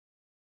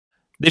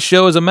This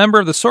show is a member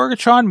of the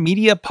Sorgatron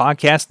Media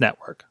Podcast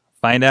Network.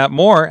 Find out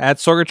more at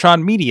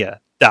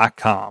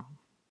sorgatronmedia.com.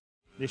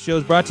 This show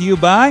is brought to you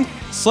by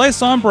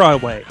Slice on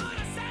Broadway.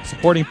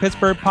 Supporting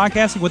Pittsburgh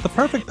podcasting with the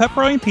perfect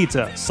pepperoni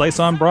pizza,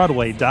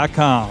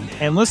 sliceonbroadway.com.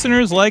 And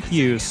listeners like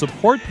you,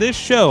 support this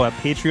show at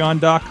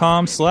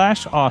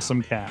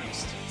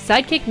patreon.com/awesomecast.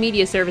 Sidekick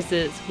Media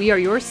Services. We are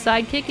your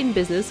sidekick in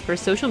business for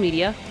social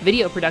media,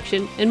 video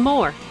production, and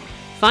more.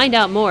 Find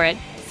out more at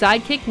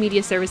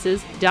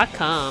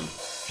sidekickmediaservices.com.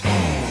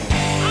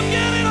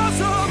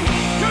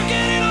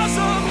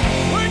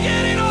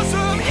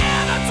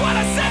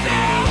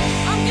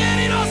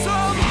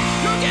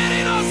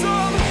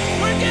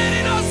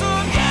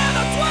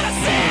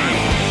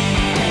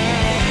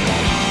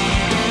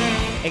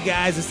 Hey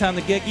guys, it's time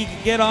to get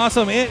geeky, get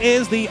awesome. It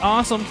is the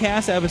Awesome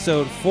Cast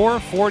episode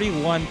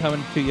 441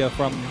 coming to you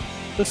from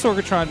the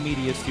Sorgatron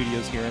Media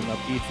Studios here in the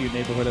Beechview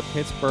neighborhood of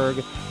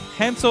Pittsburgh,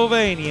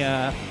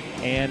 Pennsylvania.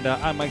 And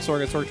I'm Mike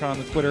Sorg at Sorgatron on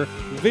the Twitter,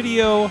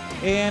 video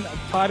and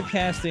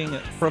podcasting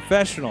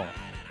professional.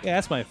 Yeah,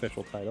 that's my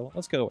official title.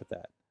 Let's go with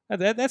that.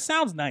 That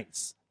sounds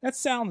nice. That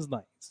sounds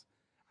nice.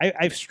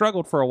 I've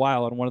struggled for a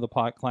while on one of the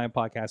client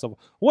podcasts of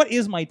what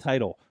is my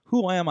title?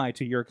 Who am I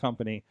to your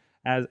company?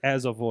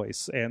 As a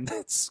voice, and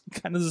that's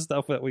kind of the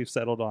stuff that we've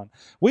settled on.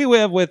 We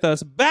have with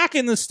us back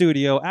in the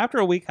studio after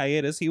a week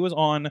hiatus. He was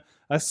on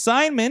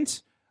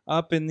assignment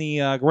up in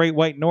the Great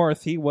White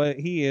North.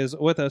 He is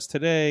with us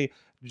today.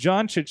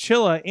 John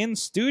Chichilla in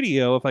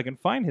studio. If I can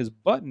find his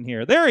button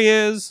here, there he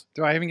is.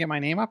 Do I even get my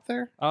name up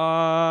there?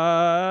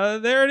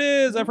 There it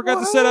is. I forgot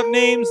to set up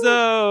names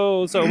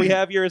though, so we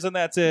have yours, and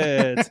that's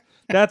it.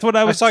 That's what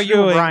I was doing. I saw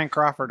you and Brian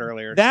Crawford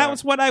earlier. That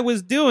was what I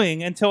was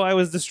doing until I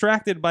was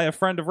distracted by a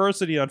friend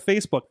diversity on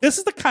Facebook. This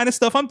is the kind of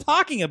stuff I'm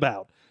talking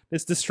about.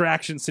 This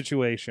distraction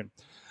situation.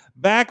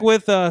 Back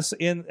with us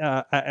in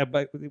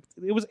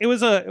this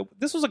was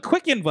a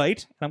quick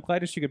invite, and I'm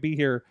glad that you could be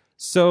here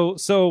so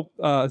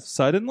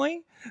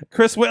suddenly.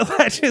 Chris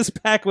Whitlatch is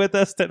back with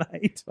us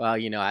tonight. Well,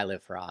 you know, I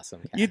live for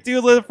Awesome Cast. You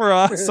do live for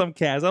Awesome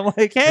Cast. I'm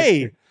like,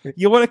 hey,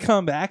 you want to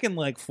come back in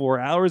like 4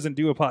 hours and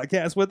do a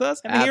podcast with us?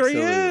 And Absolutely.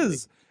 Here he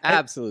is.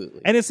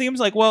 Absolutely. And it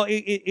seems like, well,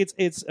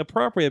 it's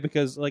appropriate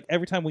because like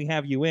every time we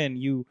have you in,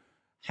 you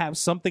have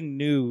something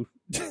new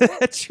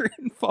that you're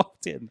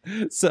involved in.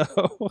 So,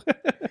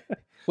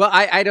 well,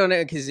 I don't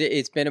know because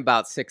it's been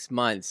about 6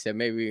 months, so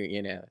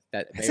maybe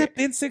has it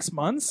been 6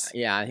 months?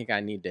 Yeah, I think I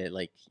need to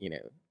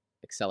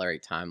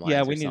accelerate timelines.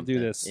 Yeah, we need something.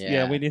 to do this.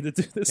 Yeah, we need to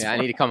do this. Yeah, I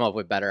need to come up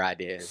with better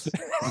ideas.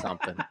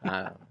 Something. I don't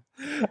know.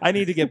 I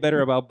need to get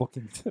better about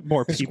booking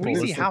more people.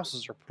 Squeezy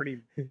houses are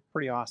pretty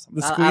awesome.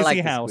 The I like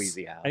house. The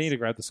Squeezy house. I need to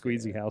grab the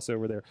Squeezy house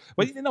over there.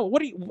 But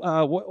what do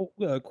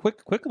you?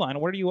 Quick line.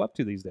 What are you up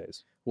to these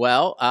days?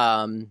 Well,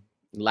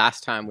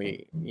 last time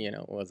we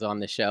was on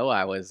the show,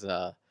 I was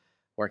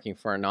working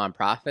for a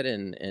nonprofit,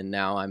 and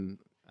now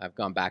I've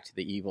gone back to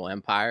the evil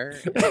empire,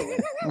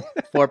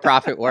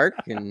 for-profit work,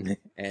 and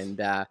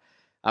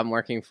I'm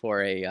working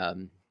for a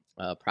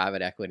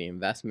private equity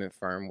investment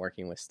firm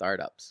working with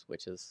startups,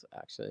 which is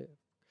actually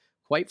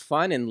quite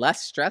fun and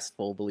less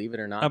stressful, believe it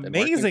or not.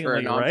 Amazingly, for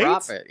a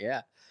nonprofit, right?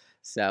 Yeah.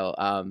 So,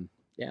 I'm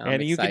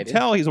and you excited. can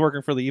tell he's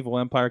working for the evil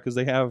empire because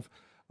they have,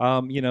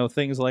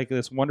 things like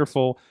this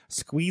wonderful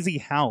Squeezy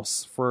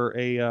house for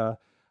a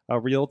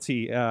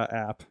realty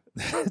app.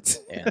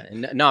 Yeah,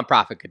 and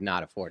nonprofit could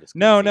not afford a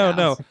Squeezy No.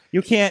 house.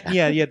 You can't.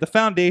 Yeah. The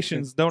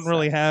foundations don't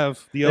really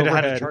have the They know how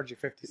overhead. to charge you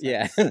 50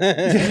 cents.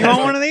 Yeah. You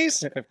want one of these?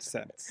 50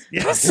 cents.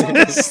 Yes.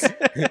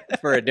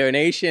 For a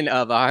donation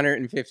of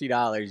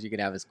 $150, you can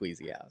have a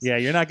Squeezy house. Yeah,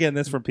 you're not getting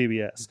this from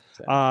PBS.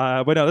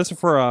 But no, this is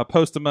for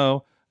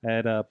Postimo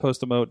at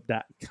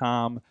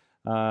postimo.com.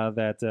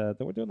 That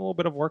we're doing a little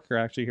bit of work here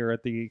actually here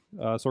at the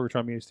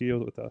Sorgatron Media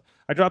Studios with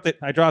I dropped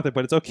it,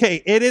 but it's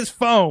okay. It is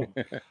foam.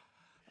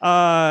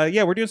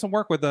 We're doing some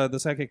work with the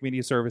Sidekick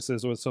Media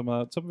Services with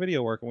some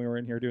video work, and we were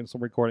in here doing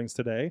some recordings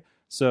today.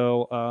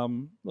 So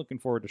looking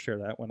forward to share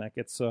that when that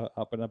gets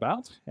up and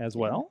about as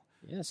well.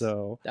 Yes,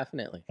 so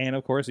definitely. And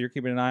of course, you're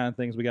keeping an eye on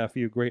things. We got a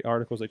few great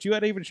articles that you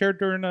had even shared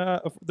during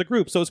the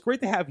group. So it's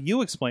great to have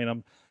you explain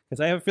them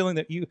because I have a feeling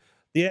that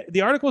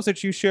the articles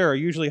that you share are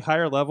usually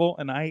higher level,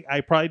 and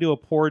I probably do a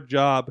poor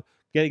job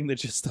getting the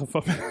gist of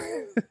them.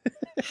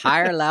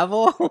 Higher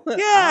level?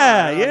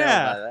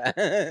 Yeah.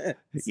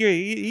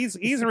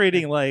 He's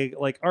reading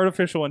like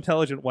artificial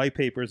intelligent white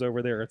papers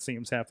over there. It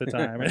seems half the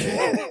time.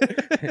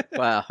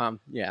 Well,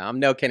 I'm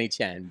no Kenny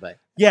Chen, but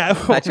yeah,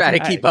 I try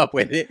to keep up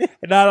with it.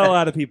 Not a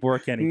lot of people are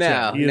Kenny No,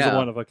 Chen. He is no, a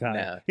one of a kind.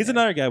 no, He's no.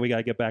 another guy we got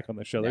to get back on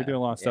the show. They're No, doing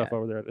a lot of stuff yeah.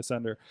 over there at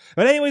Ascender.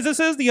 But anyways,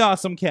 this is the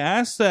Awesome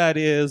Cast that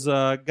is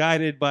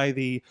guided by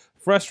the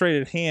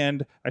frustrated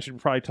hand. I should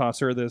probably toss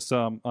her this.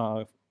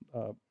 I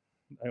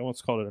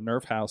almost called it a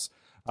Nerf house.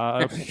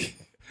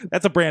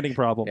 That's a branding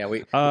problem. Yeah,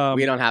 we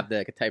don't have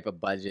the type of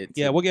budget.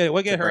 Yeah, we'll get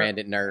to her. brand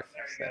it Nerf.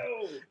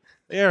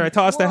 There, I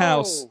tossed the Whoa.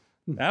 house.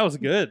 That was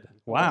good.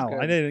 Wow, good.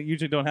 I didn't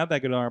usually don't have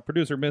that good on. Our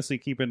producer Missy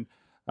keeping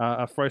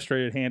a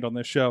frustrated hand on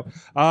this show.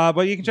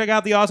 But you can check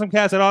out the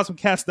Awesomecast at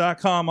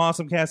awesomecast.com,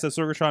 awesomecast at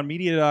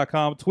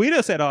sorgatronmedia.com, tweet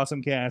us at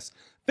awesomecast,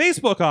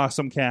 Facebook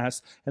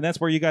Awesomecast, and that's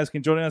where you guys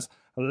can join us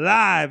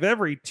live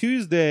every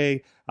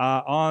Tuesday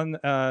on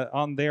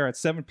there at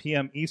 7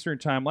 p.m. Eastern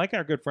Time, like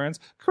our good friends.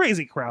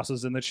 Crazy Kraus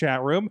is in the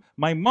chat room.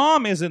 My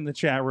mom is in the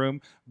chat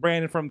room.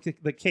 Brandon from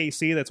the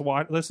KC that's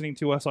listening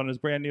to us on his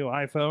brand new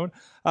iPhone.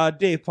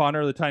 Dave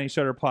Ponder, the Tiny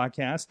Shutter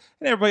Podcast,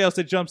 and everybody else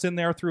that jumps in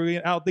there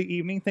throughout the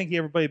evening. Thank you,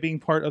 everybody, being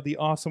part of the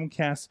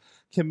Awesomecast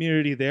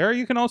community there.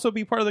 You can also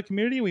be part of the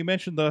community. We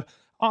mentioned the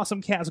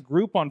Awesomecast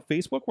group on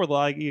Facebook, where a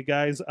lot of you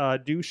guys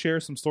do share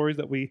some stories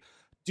that we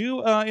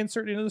do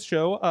insert into the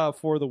show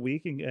for the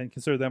week and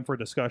consider them for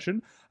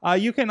discussion.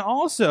 You can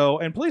also,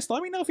 and please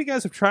let me know if you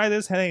guys have tried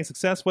this, had any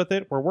success with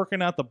it. We're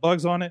working out the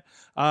bugs on it.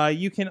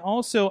 You can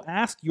also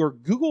ask your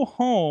Google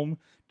Home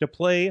to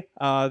play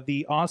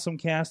the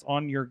Awesomecast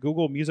on your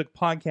Google Music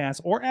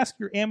podcast, or ask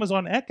your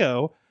Amazon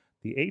Echo,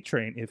 the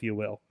A-Train, if you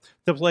will,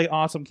 to play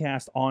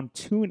Awesomecast on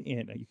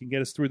TuneIn. You can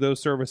get us through those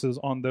services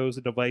on those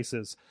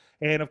devices.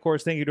 And, of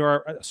course, thank you to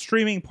our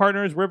streaming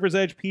partners,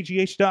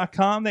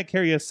 RiversEdgePGH.com, that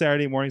carry us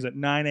Saturday mornings at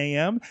 9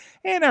 a.m.,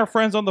 and our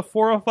friends on the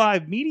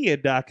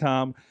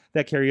 405media.com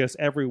that carry us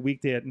every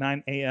weekday at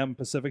 9 a.m.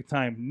 Pacific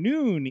Time,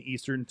 noon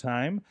Eastern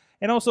Time.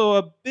 And also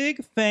a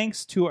big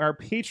thanks to our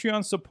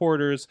Patreon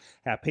supporters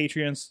at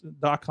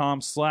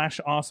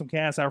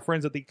patreon.com/awesomecast, our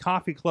friends at the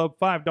Coffee Club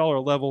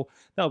 $5 level.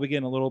 That'll be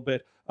getting a little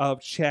bit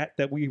of chat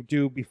that we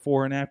do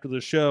before and after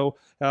the show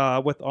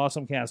with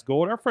Awesomecast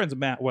Gold. Our friends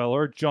Matt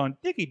Weller, John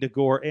Dickey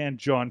DeGore, and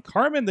John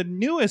Carmen, the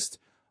newest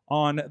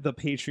on the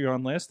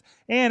Patreon list,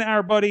 and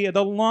our buddy,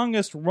 the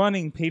longest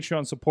running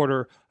Patreon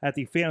supporter at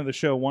the fan of the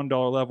show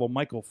 $1 level,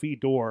 Michael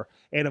Fedor.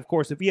 And of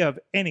course, if you have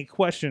any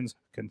questions,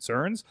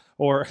 concerns,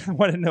 or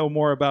want to know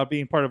more about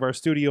being part of our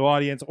studio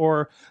audience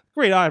or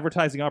great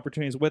advertising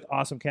opportunities with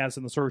Awesomecast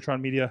and the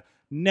Sorgatron Media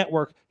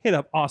Network, hit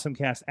up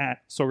Awesomecast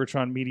at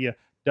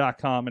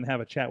sorgatronmedia.com and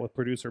have a chat with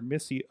producer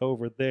Missy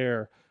over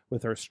there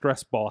with her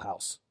stress ball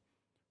house.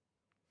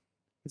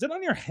 Is it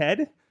on your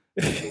head?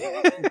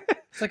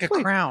 It's like a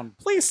crown.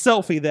 Please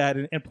selfie that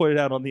and put it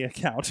out on the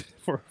account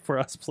for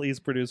us, please,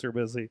 producer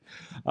Busy.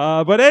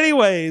 But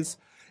anyways,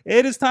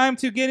 it is time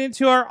to get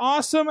into our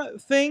awesome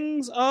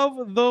things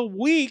of the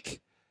week.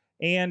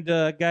 And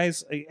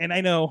guys, and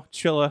I know,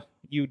 Chilla,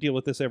 you deal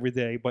with this every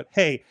day, but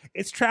hey,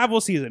 it's travel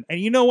season. And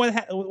you know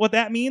what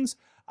that means?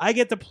 I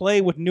get to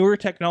play with newer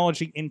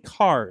technology in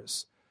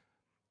cars.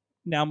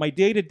 Now, my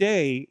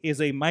day-to-day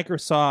is a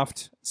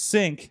Microsoft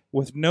Sync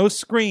with no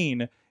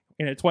screen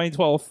in a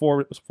 2012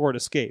 Ford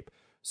Escape.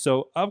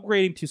 So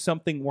upgrading to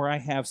something where I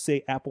have,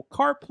 say, Apple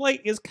CarPlay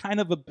is kind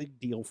of a big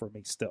deal for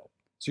me still.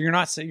 So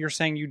you're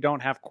saying you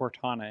don't have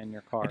Cortana in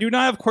your car? I do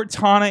not have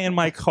Cortana in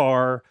my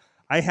car.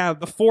 I have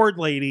the Ford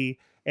lady,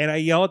 and I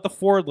yell at the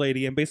Ford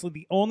lady, and basically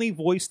the only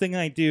voice thing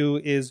I do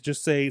is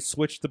just say,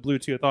 switch to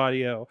Bluetooth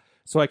audio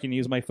so I can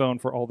use my phone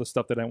for all the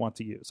stuff that I want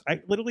to use.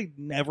 I literally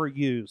never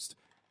used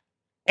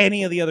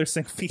any of the other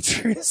sync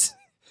features.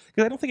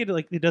 Because I don't think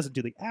it doesn't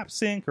do the app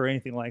sync or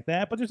anything like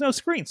that, but there's no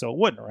screen, so it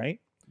wouldn't, right?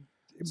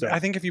 So. I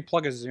think if you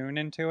plug a Zune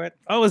into it.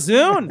 Oh, a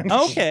Zune?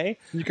 Okay.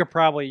 You could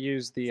probably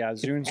use the Zune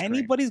screen. If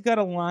anybody's got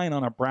a line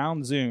on a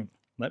brown Zune,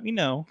 let me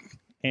know,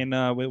 and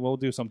we'll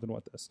do something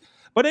with this.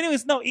 But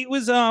anyways, no, it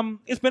was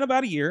it's been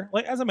about a year,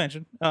 like as I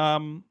mentioned.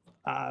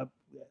 I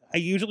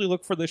usually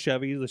look for the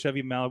Chevy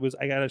Malibus.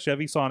 I got a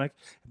Chevy Sonic.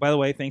 By the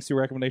way, thanks to a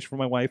recommendation from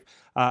my wife,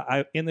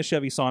 in the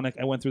Chevy Sonic,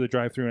 I went through the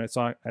drive-thru at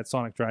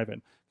Sonic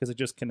Drive-In because it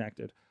just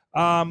connected.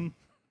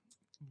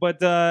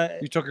 But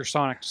you took your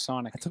Sonic to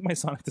Sonic. I took my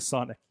Sonic to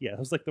Sonic. Yeah, that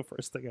was like the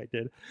first thing I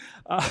did.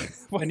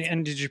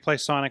 And did you play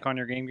Sonic on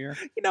your Game Gear?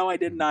 You know, I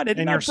did not. I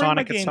did not bring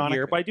Sonic my Game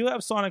Gear, but I do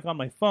have Sonic on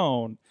my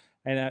phone.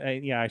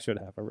 And I should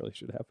have. I really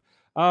should have.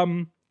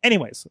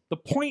 Anyways, the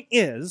point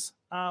is,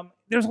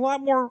 there's a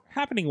lot more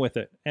happening with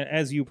it,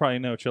 as you probably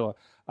know, Chilla.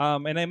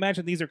 And I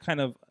imagine these are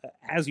kind of,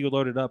 as you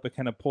load it up, it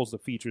kind of pulls the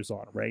features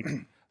on, right?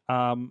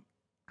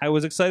 I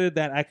was excited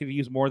that I could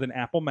use more than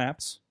Apple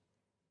Maps.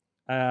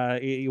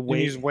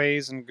 Use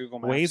Waze and Google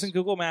Maps. Waze and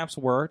Google Maps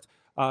worked.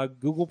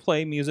 Google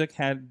Play Music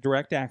had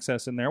direct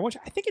access in there, which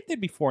I think it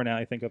did before. Now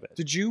I think of it.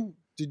 Did you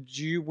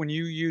when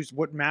you used,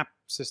 what map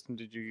system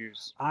did you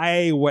use?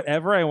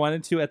 Whatever I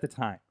wanted to at the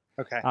time.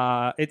 Okay.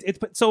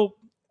 So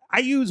I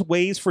use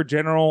Waze for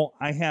general.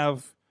 I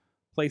have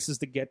places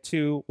to get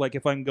to, like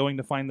if I'm going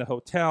to find the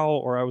hotel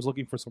or I was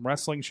looking for some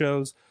wrestling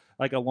shows,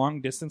 like a long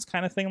distance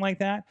kind of thing like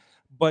that.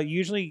 But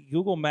usually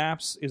Google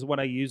Maps is what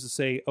I use to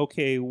say,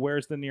 okay,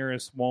 where's the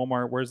nearest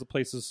Walmart? Where's the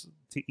places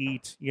to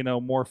eat? You know,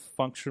 more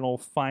functional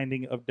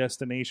finding of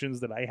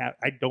destinations that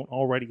I don't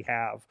already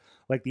have,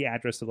 like the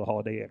address of the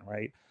Holiday Inn,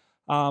 right?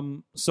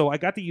 So I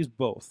got to use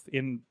both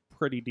in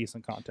pretty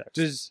decent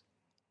context.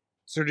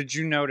 So did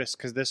you notice,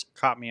 because this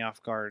caught me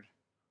off guard,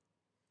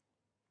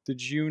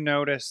 did you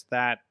notice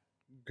that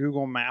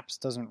Google Maps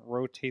doesn't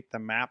rotate the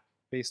map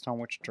based on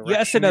which direction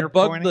yes, and it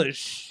bugged pointing? the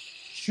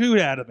shoot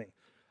out of me.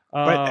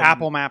 But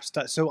Apple Maps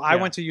does. So I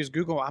yeah. went to use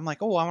Google. I'm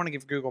like, oh, I want to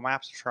give Google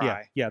Maps a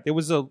try. Yeah. It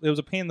was a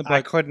pain in the butt.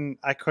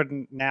 I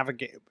couldn't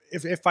navigate.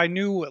 If I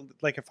knew,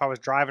 like, if I was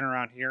driving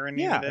around here and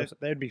needed it,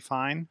 they'd be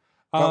fine.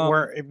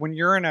 But when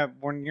you're in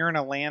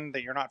a land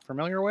that you're not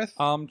familiar with,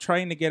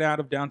 trying to get out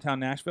of downtown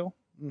Nashville,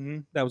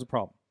 that was a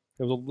problem.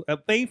 It was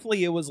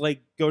thankfully it was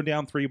like go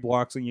down 3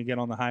 blocks and you get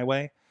on the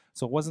highway,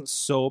 so it wasn't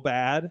so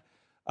bad.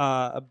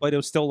 But it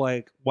was still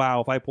like, wow,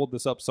 if I pulled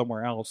this up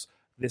somewhere else,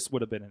 this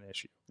would have been an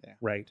issue. Yeah.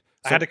 Right.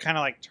 I had to kind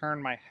of like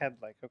turn my head,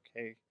 like,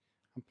 okay,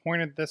 I'm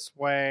pointed this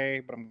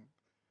way, but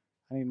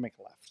I need to make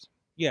a left.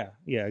 Yeah,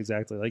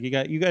 exactly. Like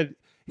you got.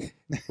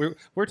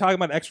 we're talking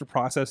about extra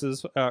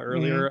processes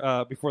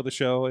earlier before the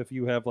show. If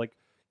you have like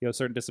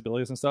certain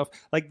disabilities and stuff,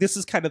 like this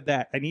is kind of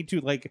that. I need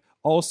to like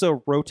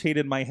also rotate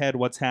in my head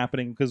what's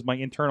happening because my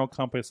internal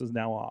compass is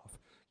now off.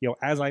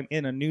 As I'm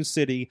in a new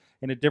city,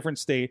 in a different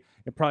state,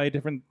 and probably a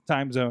different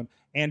time zone,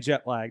 and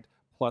jet lagged,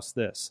 plus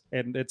this,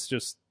 and it's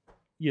just.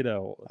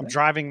 I'm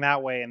driving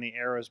that way and the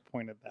arrow's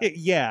pointed that way.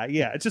 Yeah.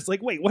 It's just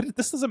like, wait, what?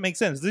 This doesn't make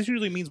sense. This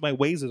usually means my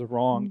Waze is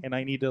wrong and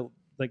I need to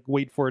like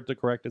wait for it to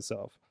correct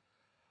itself.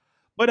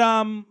 But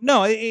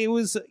no, it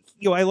was,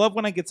 I love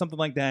when I get something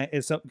like that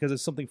because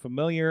it's something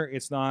familiar.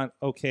 It's not,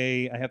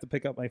 okay, I have to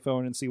pick up my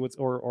phone and see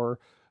or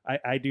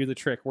I do the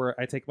trick where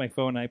I take my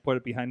phone and I put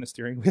it behind the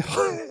steering wheel.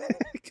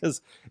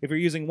 Because if you're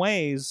using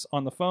Waze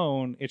on the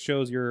phone, it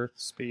shows your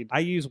speed.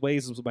 I use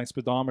Waze as my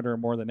speedometer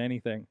more than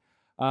anything.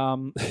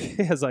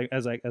 As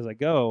I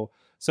go,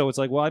 so it's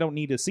like, well, I don't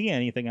need to see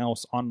anything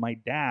else on my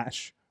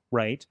dash,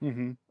 right?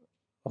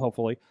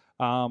 Hopefully,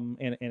 and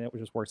it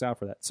just works out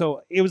for that.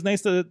 So it was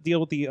nice to deal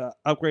with the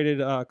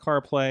upgraded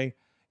CarPlay.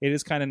 It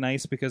is kind of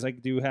nice because I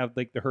do have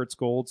like the Hertz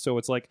Gold, so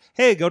it's like,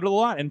 hey, go to the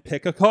lot and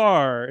pick a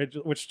car,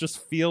 which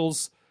just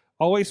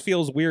always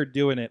feels weird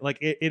doing it. Like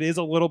it is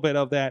a little bit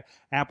of that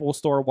Apple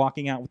Store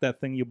walking out with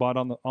that thing you bought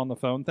on the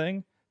phone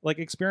thing, like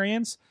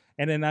experience.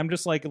 And then I'm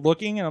just like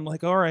looking, and I'm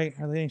like, all right,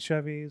 are they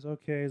Chevys?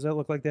 Okay, does that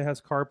look like that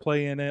has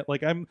CarPlay in it?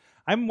 Like I'm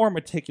more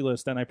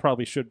meticulous than I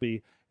probably should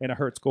be in a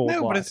Hertz Gold.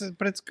 No, but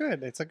it's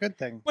good. It's a good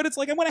thing. But it's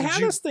like I'm going to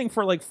have this thing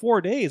for like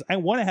 4 days. I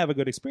want to have a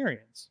good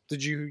experience.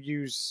 Did you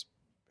use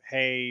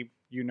Hey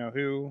You Know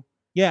Who?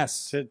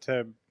 Yes.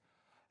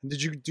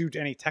 Did you do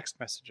any text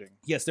messaging?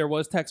 Yes, there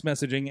was text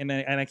messaging, and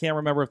I can't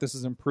remember if this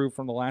is improved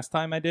from the last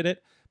time I did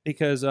it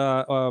because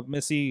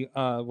Missy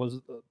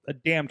was a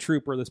damn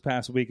trooper this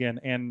past weekend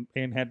and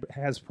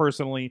has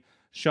personally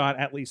shot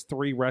at least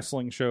 3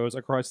 wrestling shows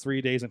across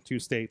 3 days in 2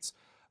 states,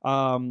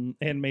 and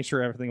made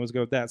sure everything was good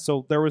with that.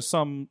 So there was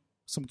some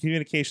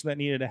communication that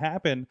needed to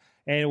happen,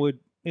 and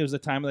it was the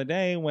time of the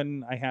day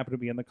when I happened to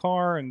be in the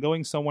car and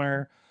going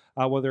somewhere,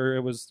 whether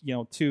it was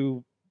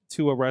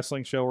to a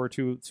wrestling show or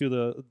to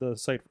the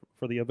site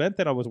for the event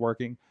that I was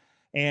working,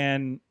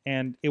 and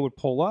it would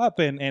pull up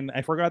and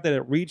I forgot that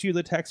it reads you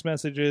the text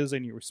messages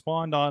and you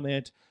respond on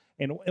it,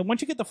 and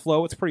once you get the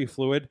flow, it's pretty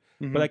fluid.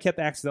 But I kept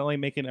accidentally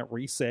making it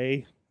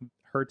re-say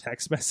her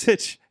text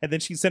message, and then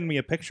she sent me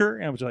a picture,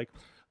 and I was like,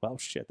 well,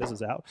 shit, this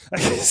is out.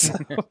 So,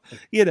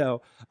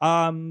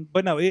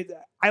 but no,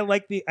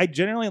 I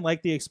generally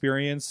like the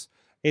experience.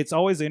 It's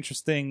always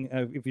interesting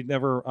if you've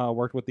never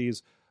worked with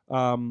these.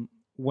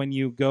 When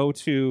you go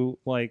to,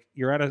 like,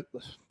 you're at a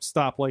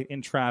stoplight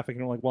in traffic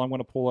and you're like, well, I'm going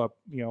to pull up,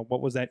 what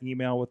was that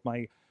email with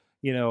my,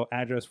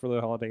 address for the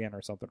Holiday Inn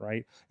or something,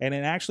 right? And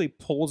it actually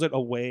pulls it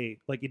away.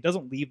 Like, it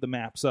doesn't leave the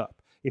maps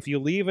up. If you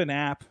leave an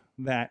app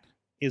that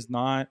is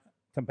not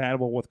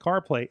compatible with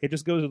CarPlay, it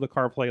just goes to the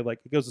CarPlay, like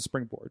it goes to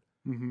Springboard,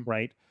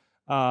 right?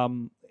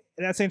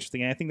 That's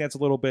interesting. And I think that's a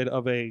little bit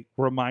of a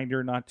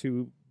reminder not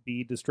to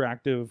be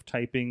distractive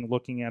typing,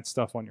 looking at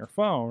stuff on your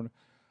phone.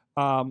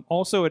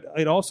 Also,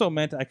 it also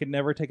meant I could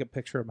never take a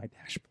picture of my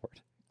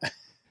dashboard.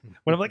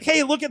 When I'm like,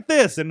 hey, look at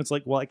this. And it's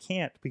like, well, I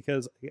can't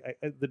because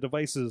the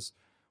devices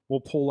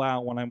will pull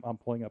out when I'm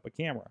pulling up a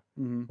camera,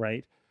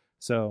 right?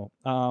 So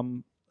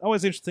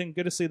always interesting.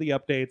 Good to see the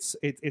updates.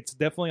 It's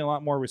definitely a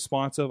lot more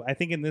responsive. I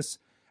think in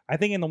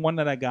the one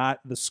that I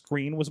got, the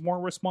screen was more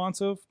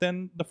responsive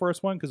than the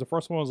first one because the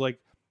first one was like,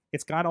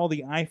 it's got all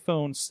the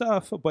iPhone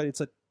stuff, but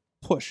it's a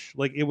push.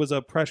 Like it was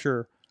a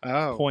pressure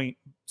point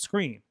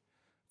screen.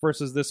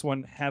 Versus this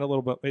one had a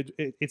little bit.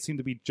 It seemed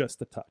to be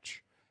just a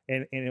touch,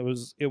 and it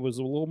was a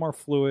little more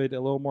fluid, a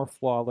little more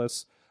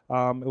flawless.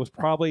 It was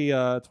probably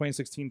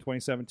 2016,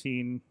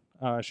 2017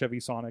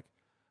 Chevy Sonic,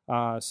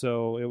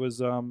 so it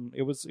was a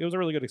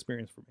really good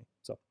experience for me.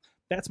 So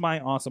that's my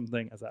awesome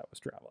thing as I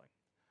was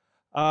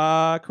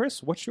traveling.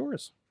 Chris, what's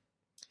yours?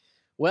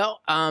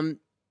 Well,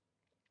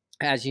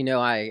 as you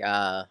know,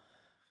 I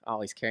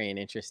always carry an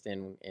interest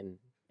in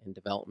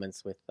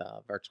developments with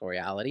virtual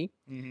reality,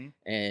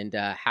 and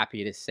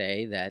happy to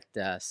say that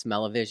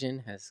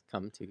Smell-O-Vision has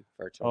come to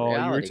virtual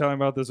reality. You were telling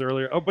about this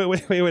earlier. Oh, but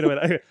wait a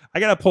minute! I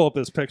gotta pull up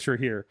this picture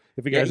here.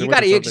 If you guys,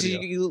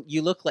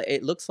 you look like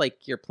it looks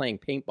like you're playing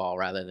paintball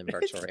rather than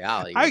virtual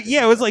reality.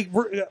 It was like,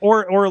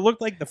 or it looked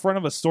like the front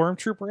of a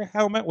stormtrooper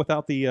helmet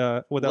without the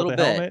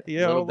helmet.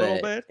 Yeah, a little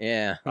bit.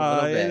 Yeah,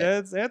 a little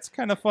bit. That's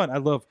kind of fun. I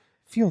love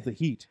feel the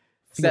heat,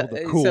 feel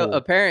the cool. So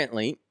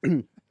apparently.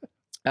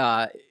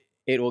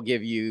 it will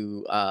give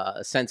you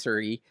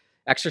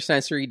extra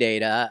sensory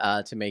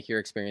data to make your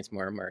experience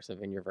more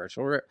immersive in your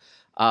virtual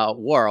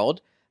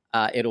world.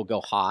 It'll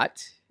go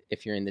hot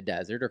if you're in the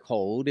desert, or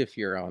cold if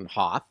you're on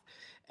Hoth.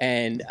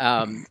 And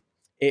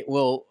it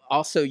will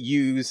also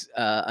use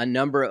a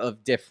number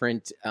of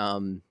different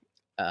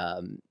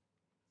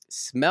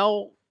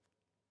smell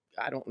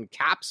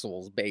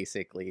capsules,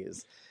 basically,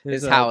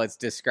 is how it's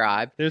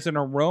described. There's an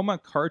aroma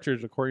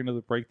cartridge, according to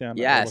the breakdown.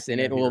 Yes, and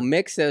it will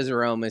mix those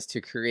aromas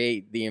to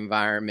create the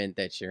environment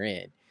that you're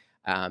in.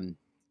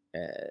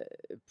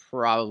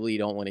 Probably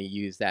don't want to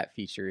use that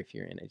feature if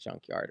you're in a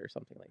junkyard or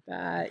something like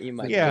that. You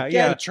might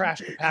get a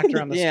trash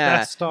compactor on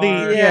the Star.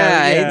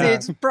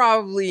 It's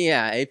probably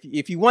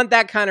If you want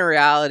that kind of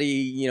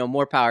reality,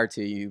 more power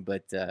to you.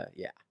 But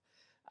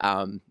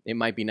it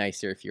might be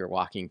nicer if you're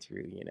walking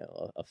through,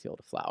 a field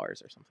of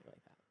flowers or something like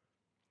that.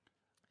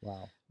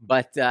 Wow.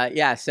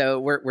 But so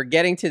we're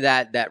getting to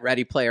that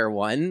Ready Player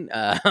One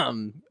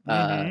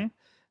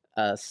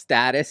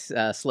status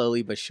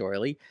slowly but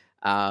surely.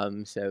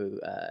 So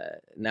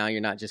now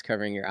you're not just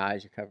covering your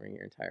eyes, you're covering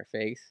your entire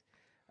face.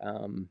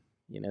 The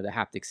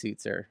haptic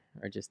suits are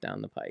just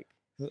down the pike.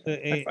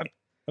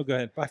 Go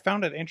ahead. I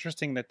found it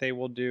interesting that they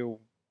will do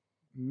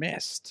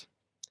mist,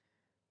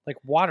 like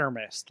water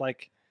mist.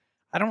 Like,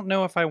 I don't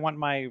know if I want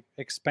my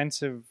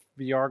expensive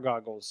VR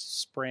goggles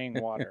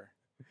spraying water.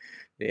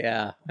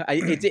 Yeah,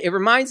 it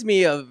reminds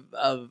me of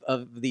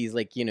these,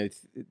 like,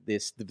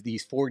 these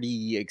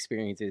 4D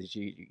experiences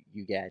you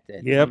get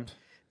at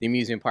the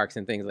amusement parks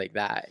and things like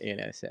that.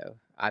 So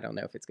I don't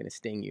know if it's going to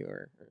sting you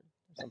or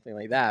something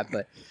like that,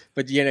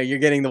 but you're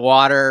getting the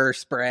water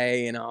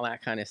spray and all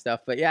that kind of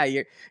stuff. But yeah,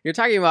 you're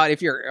talking about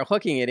if you're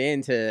hooking it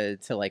into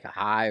like a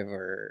Hive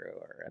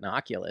or an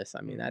Oculus.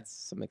 I mean, that's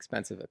some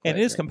expensive equipment.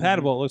 And it is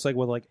compatible. It looks like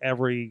with like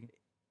every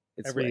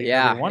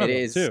one of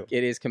them too.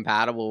 It is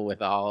compatible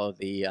with all of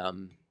the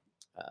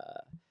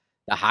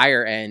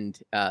higher end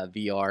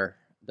VR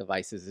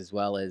devices, as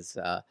well as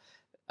the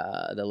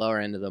lower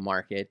end of the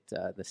market,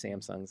 the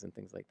Samsungs and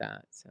things like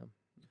that. So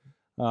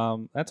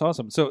that's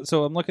awesome.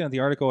 So I'm looking at the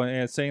article, and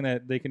it's saying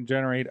that they can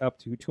generate up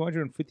to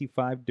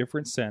 255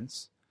 different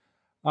scents.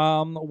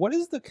 What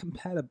is the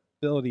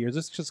compatibility? Or is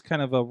this just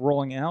kind of a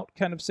rolling out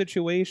kind of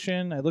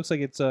situation? It looks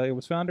like it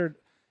was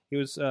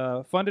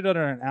funded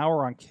under an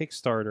hour on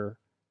Kickstarter.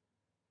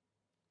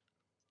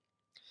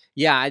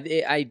 Yeah,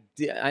 I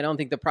don't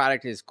think the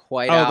product is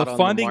quite out on the market. The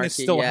funding is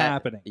still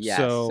happening. Yes,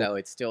 so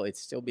it's still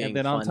being and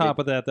then funded. On top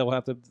of that, they'll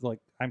have to, like,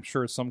 I'm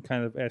sure, some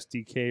kind of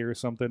SDK or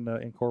something to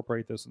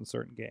incorporate this in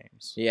certain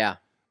games. Yeah.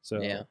 So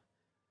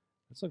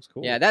this looks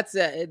cool. Yeah,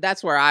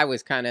 that's where I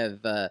was kind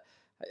of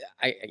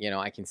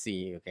I can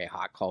see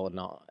hot, cold, and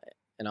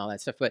all that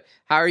stuff. But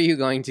how are you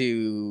going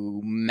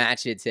to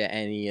match it to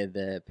any of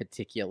the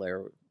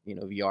particular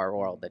VR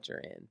world that you're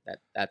in?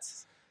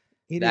 That's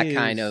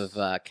kind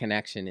of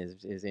connection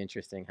is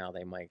interesting, how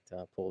they might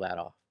pull that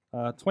off.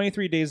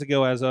 23 days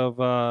ago, as of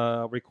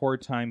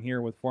record time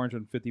here, with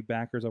 450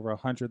 backers, over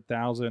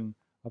 100,000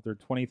 of their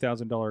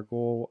 $20,000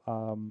 goal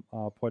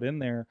put in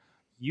there,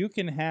 you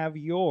can have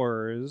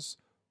yours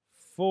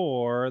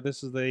for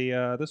this is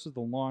the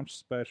launch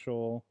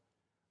special.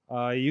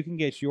 You can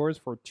get yours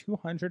for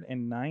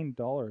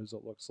 $209.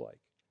 It looks like.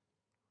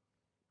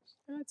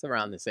 That's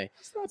around the same.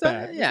 It's not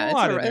bad.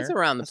 It's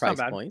around the price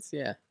points.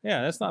 Yeah,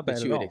 that's not bad.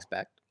 What you would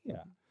expect.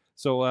 Yeah.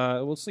 So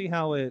we'll see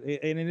how and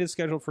it is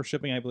scheduled for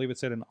shipping. I believe it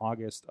said in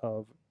August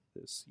of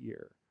this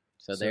year.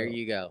 So there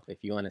you go.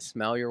 If you want to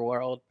smell your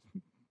world,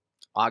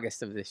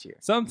 August of this year.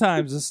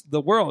 Sometimes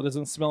the world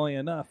isn't smelling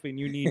enough, and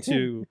you need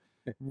to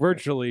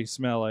virtually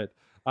smell it.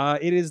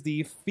 It is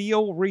the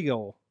Feel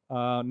Real.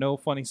 No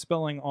funny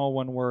spelling, all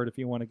one word. If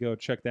you want to go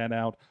check that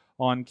out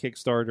on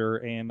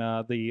Kickstarter, and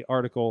the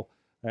article,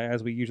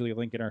 as we usually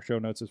link in our show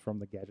notes, is from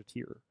the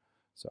Gadgeteer.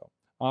 So,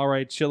 all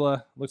right,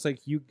 Chilla, looks like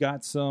you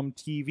got some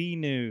TV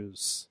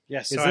news.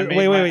 Yes, so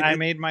I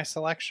made my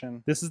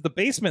selection. This is the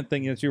basement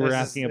thing that you were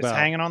asking about. It's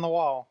hanging on the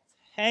wall.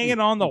 Hanging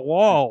on the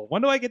wall.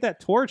 When do I get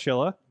that tour,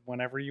 Chilla?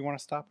 Whenever you want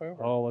to stop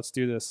over. Oh, let's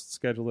do this.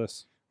 Schedule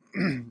this.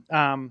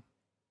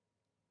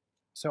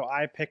 So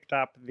I picked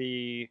up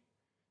the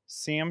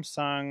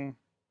Samsung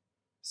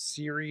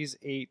Series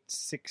 8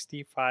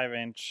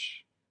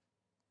 65-inch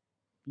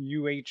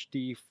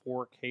UHD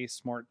 4K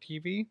smart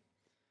TV.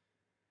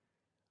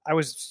 I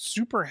was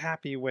super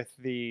happy with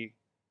the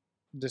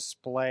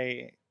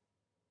display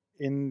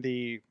I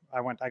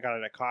got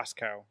it at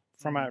Costco.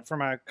 From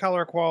a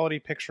color quality,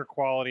 picture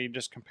quality,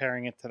 just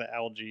comparing it to the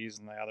LGs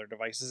and the other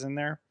devices in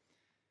there.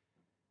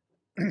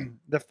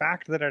 The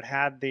fact that it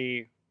had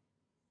the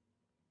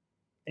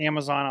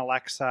Amazon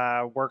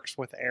Alexa, works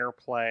with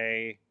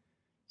AirPlay,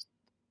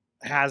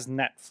 has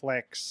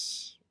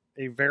Netflix,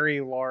 a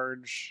very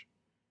large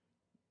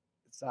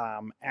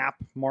app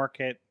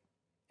market.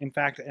 In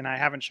fact, and I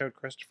haven't showed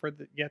Christopher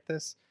yet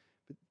this,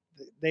 but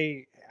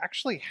they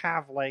actually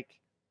have like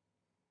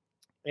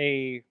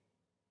a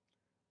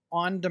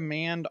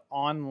on-demand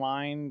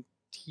online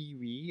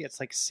TV. It's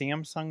like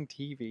Samsung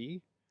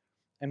TV,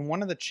 and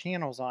one of the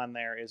channels on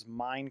there is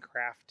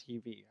Minecraft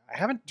TV. I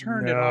haven't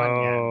turned it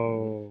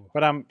on yet,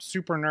 but I'm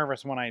super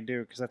nervous when I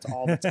do because that's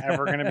all that's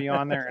ever going to be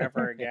on there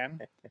ever again.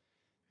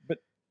 But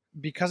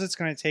because it's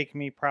going to take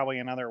me probably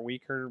another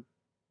week or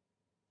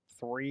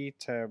 3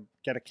 to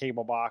get a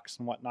cable box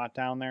and whatnot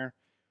down there,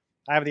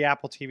 I have the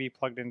Apple TV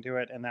plugged into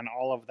it, and then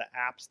all of the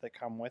apps that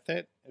come with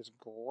it is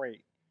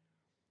great.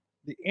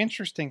 The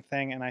interesting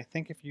thing, and I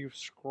think if you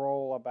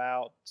scroll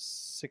about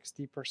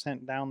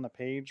 60% down the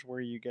page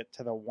where you get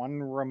to the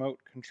one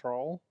remote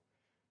control,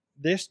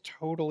 this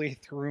totally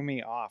threw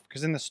me off.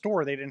 Because in the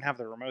store, they didn't have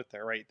the remote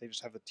there, right? They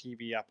just have the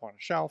TV up on a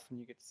shelf, and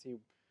you get to see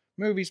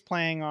movies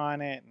playing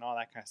on it and all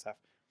that kind of stuff.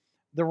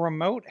 The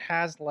remote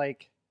has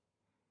like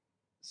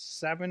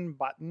 7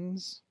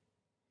 buttons,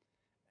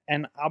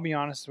 and I'll be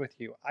honest with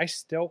you, I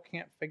still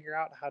can't figure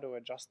out how to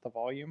adjust the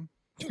volume.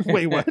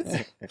 Wait, what?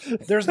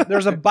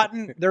 There's a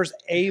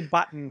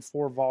button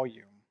for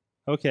volume.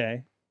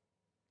 Okay.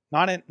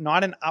 Not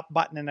an up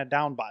button and a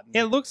down button.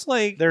 It looks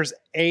like there's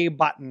a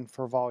button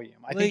for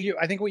volume.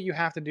 I think what you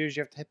have to do is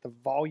you have to hit the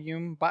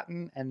volume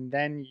button and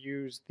then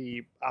use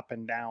the up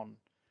and down.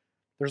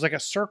 There's like a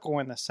circle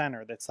in the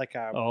center that's like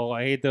a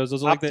I hate those.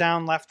 Those are up, like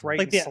down, left, right,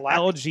 like and the select.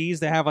 LGs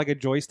that have like a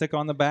joystick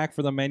on the back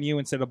for the menu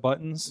instead of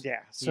buttons. Yeah.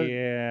 So,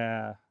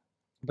 yeah.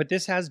 But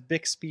this has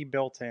Bixby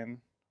built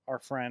in. Our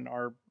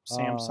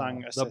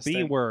Samsung assistant. The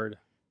B word.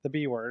 The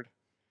B word.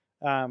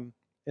 It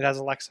has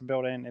Alexa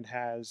built in. It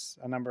has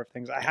a number of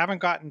things. I haven't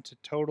gotten to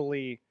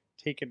totally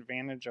take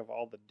advantage of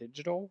all the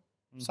digital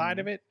side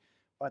of it,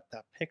 but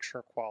the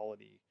picture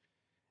quality.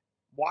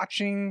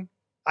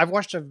 I've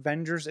watched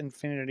Avengers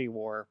Infinity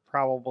War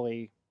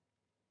probably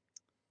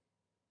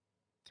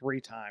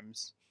 3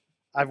 times.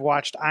 I've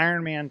watched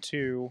Iron Man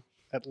 2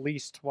 at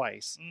least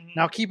twice.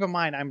 Now, keep in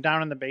mind, I'm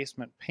down in the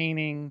basement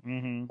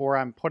painting, or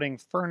I'm putting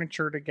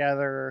furniture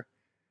together,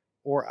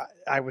 or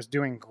I was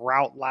doing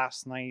grout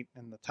last night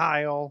in the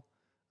tile.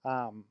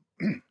 Are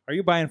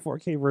you buying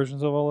 4K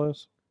versions of all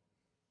those?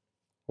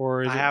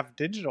 Or I have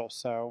digital,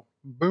 so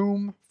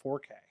boom,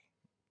 4K.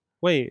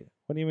 Wait,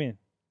 what do you mean?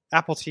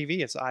 Apple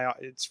TV,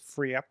 it's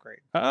free upgrade.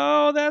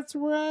 Oh, that's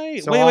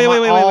right. So wait.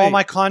 All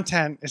my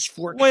content is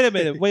 4K. Wait a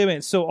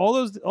minute. So all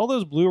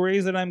those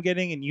Blu-rays that I'm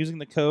getting and using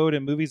the code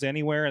and Movies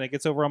Anywhere, and it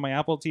gets over on my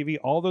Apple TV,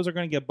 all those are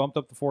going to get bumped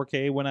up to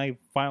 4K when I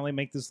finally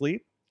make this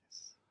leap?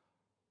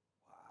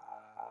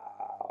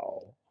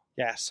 Wow.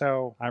 Yeah,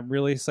 so I'm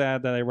really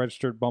sad that I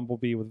registered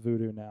Bumblebee with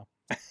Vudu now.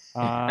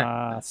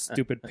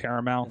 Stupid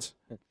Paramount.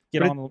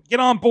 Get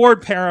on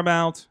board,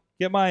 Paramount.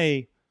 Get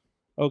my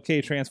OK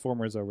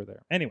Transformers over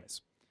there.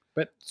 Anyways.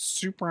 But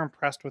super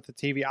impressed with the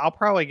TV. I'll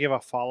probably give a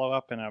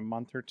follow-up in a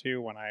month or 2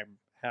 when I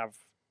have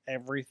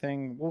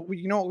everything. Well,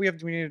 you know what we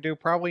need to do?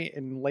 Probably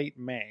in late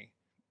May.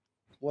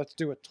 Let's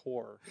do a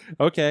tour.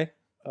 Okay.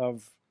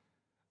 Of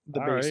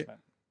the basement.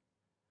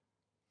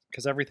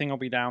 Because everything will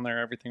be down there.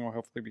 Everything will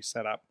hopefully be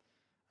set up.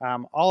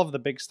 All of the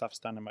big stuff's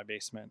done in my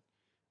basement.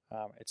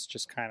 It's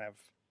just kind of,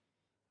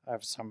 I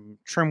have some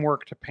trim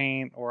work to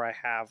paint, or I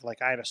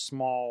had a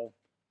small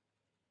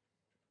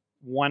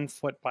 1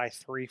 foot by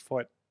 3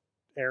 foot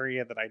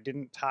area that I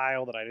didn't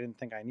tile, that I didn't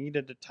think I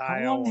needed to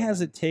tile. How long has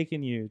it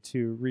taken you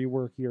to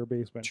rework your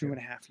basement?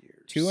 2.5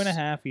 years.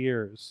 2.5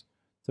 years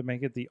to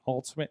make it the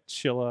ultimate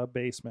Chilla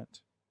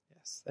basement.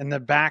 Yes. And the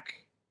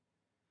back,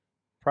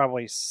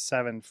 probably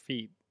 7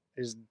 feet,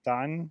 is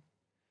done.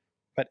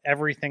 But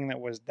everything that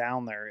was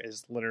down there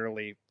is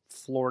literally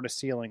floor to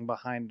ceiling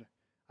behind.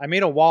 I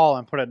made a wall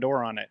and put a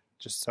door on it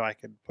just so I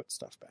could put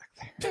stuff back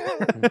there.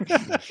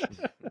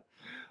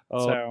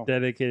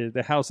 Dedicated.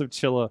 The House of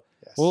Chilla.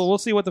 Yes. We'll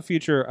see what the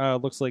future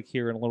looks like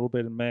here in a little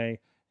bit in May,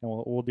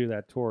 and we'll do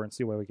that tour and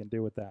see what we can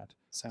do with that.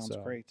 Sounds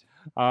great.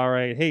 All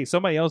right. Hey,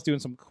 somebody else doing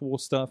some cool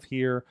stuff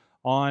here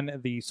on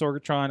the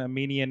Sorgatron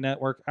Media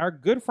Network. Our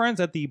good friends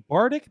at the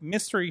Bardic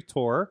Mystery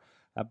Tour,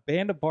 a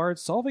band of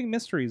bards solving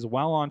mysteries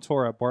while on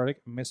tour at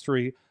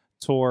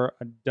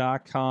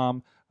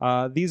BardicMysteryTour.com.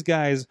 These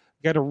guys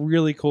got a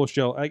really cool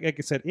show. Like I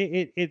said,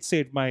 it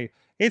saved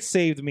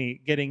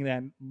me getting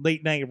that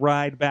late night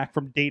ride back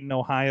from Dayton,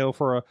 Ohio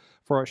for a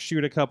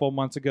shoot a couple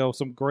months ago.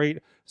 Some great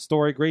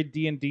story, great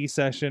D&D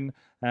session.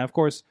 Of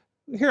course,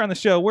 here on the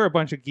show, we're a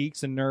bunch of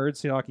geeks and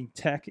nerds talking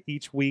tech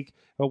each week.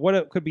 But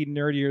what could be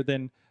nerdier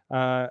than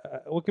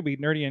what could be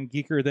nerdy and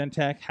geeker than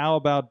tech? How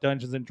about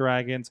Dungeons and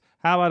Dragons?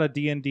 How about a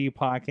D&D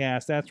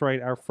podcast? That's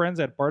right. Our friends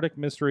at Bardic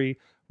Mystery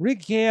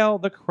regale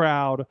the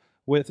crowd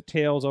with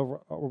tales of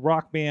a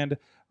rock band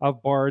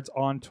of bards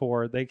on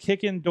tour. They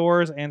kick in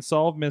doors and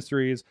solve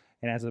mysteries,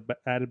 and as an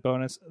added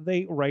bonus,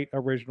 they write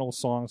original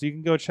songs. You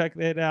can go check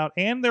that out,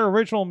 and their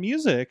original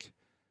music,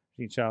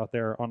 each out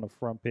there on the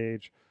front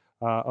page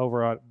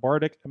over at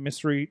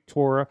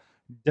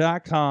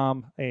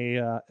BardicMysteryTour.com,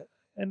 a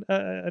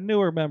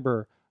newer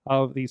member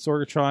of the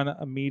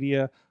Sorgatron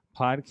Media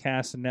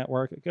Podcast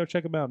Network. Go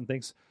check them out, and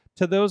thanks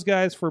to those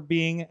guys for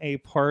being a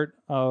part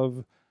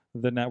of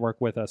the network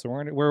with us.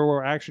 And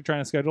we're actually trying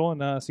to schedule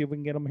and see if we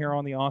can get them here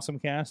on the Awesome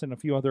Cast and a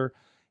few other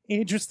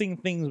interesting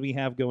things we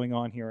have going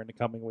on here in the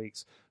coming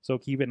weeks. So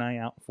keep an eye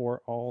out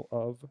for all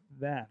of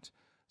that.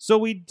 So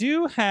we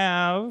do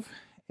have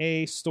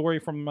a story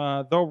from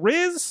The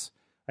Riz.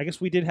 I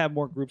guess we did have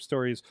more group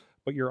stories,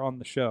 but you're on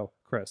the show,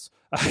 Chris.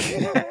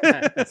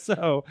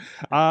 So,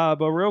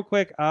 but real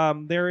quick,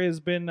 there has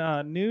been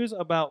news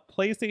about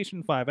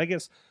PlayStation 5. I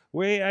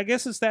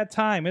guess it's that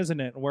time, isn't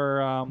it?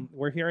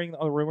 We're hearing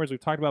the rumors we've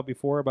talked about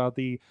before about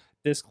the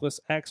discless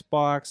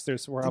Xbox.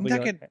 Didn't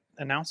that get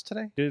announced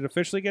today? Did it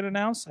officially get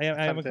announced? I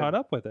haven't caught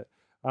up with it.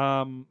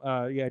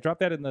 I dropped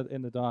that in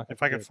the doc.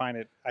 If I could find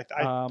it, I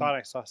thought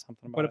I saw something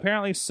about it. But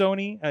apparently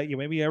Sony,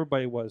 maybe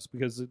everybody was,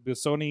 because the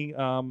Sony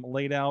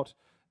laid out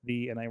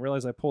and I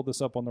realize I pulled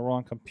this up on the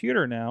wrong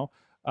computer now.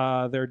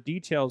 Their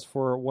details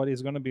for what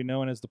is going to be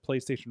known as the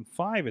PlayStation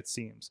 5. It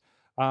seems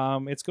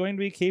it's going to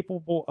be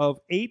capable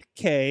of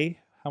 8K.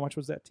 How much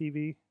was that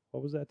TV?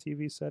 What was that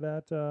TV set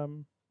at?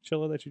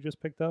 Chilla, that you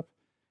just picked up?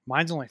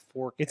 Mine's only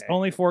 4K. It's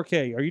only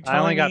 4K. Are you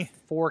telling me? I only got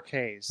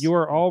 4Ks. You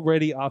are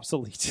already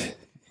obsolete.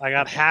 I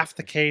got half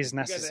the Ks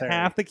necessary.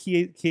 Half the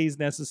Ks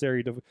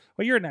necessary to.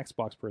 Well, you're an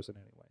Xbox person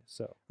anyway,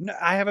 so. No,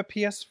 I have a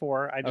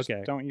PS4. I just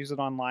don't use it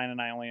online, and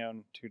I only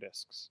own 2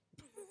 discs.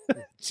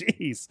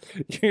 Jeez,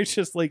 you're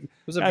just like. It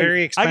was a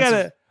very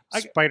expensive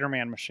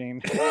Spider-Man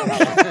machine.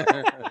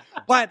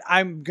 But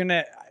I'm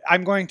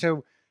going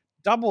to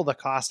double the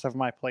cost of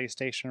my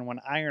PlayStation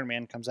when Iron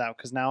Man comes out,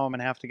 because now I'm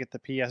gonna have to get the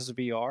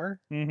PSVR,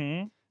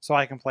 so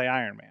I can play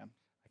Iron Man.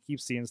 I keep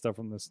seeing stuff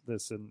from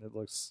this, and it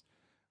looks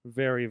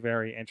very,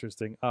 very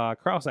interesting.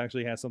 Kraus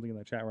actually has something in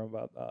the chat room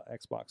about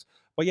Xbox.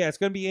 But yeah, it's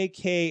going to be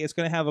 8K. It's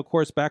going to have, of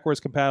course,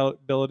 backwards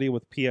compatibility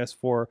with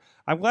PS4.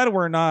 I'm glad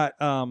we're not...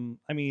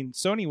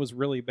 Sony was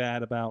really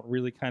bad about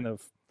really kind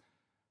of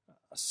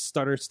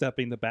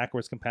stutter-stepping the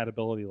backwards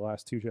compatibility the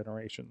last 2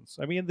 generations.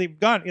 I mean,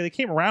 they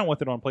came around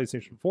with it on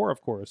PlayStation 4, of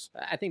course.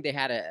 I think they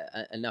had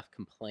enough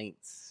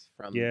complaints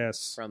from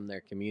their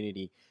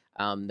community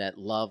that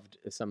loved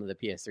some of the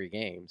PS3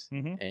 games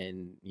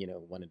and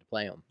wanted to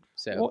play them.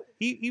 So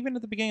even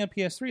at the beginning of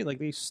PS3, like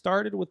they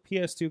started with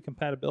PS2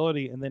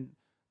 compatibility and then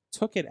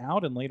took it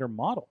out in later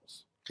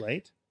models,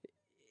 right?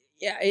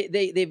 Yeah,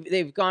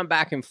 they've gone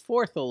back and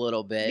forth a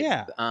little bit.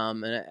 Yeah,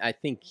 and I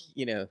think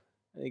the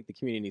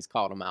community's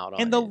called them out on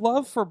it. And the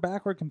love for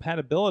backward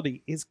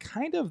compatibility is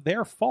kind of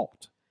their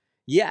fault.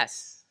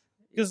 Yes,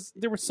 because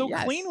they were so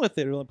clean with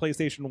it on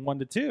PlayStation 1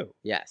 to 2.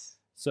 Yes.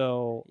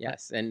 So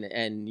yes, and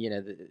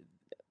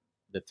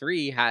the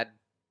 3 had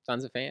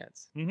tons of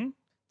fans.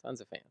 Tons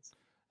of fans.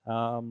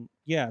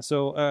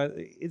 So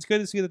it's good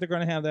to see that they're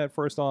going to have that.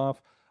 First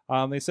off,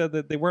 they said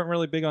that they weren't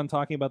really big on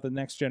talking about the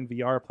next gen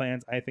VR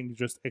plans. I think you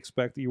just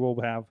expect you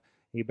will have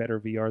a better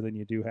VR than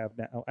you do have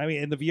now. I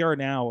mean, and the VR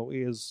now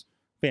is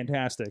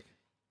fantastic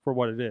for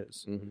what it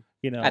is.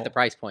 At the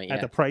price point.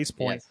 At the price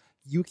point,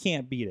 you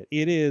can't beat it.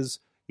 It is,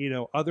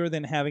 other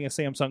than having a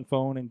Samsung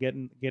phone and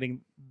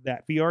getting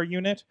that VR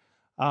unit.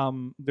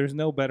 There's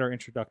no better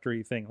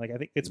introductory thing. Like I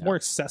think it's more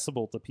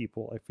accessible to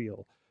people, I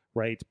feel,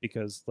 right?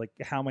 Because like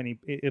how many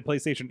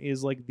PlayStation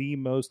is like the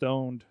most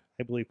owned,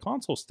 I believe,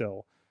 console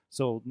still.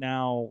 So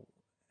now,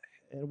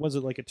 was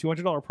it like a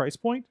 $200 price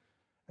point?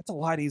 That's a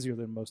lot easier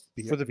than most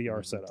for the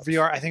VR setups.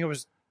 VR, I think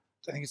it's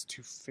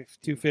 $250.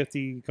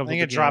 $250. I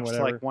think it drops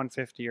to like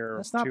 $150 or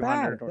that's not $200.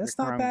 Bad. That's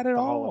not bad at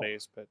all.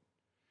 Holidays, but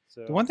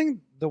the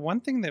one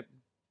thing that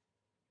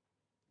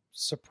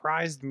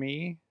surprised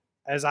me,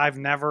 as I've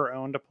never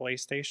owned a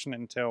PlayStation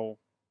until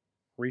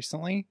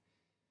recently,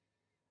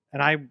 and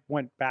I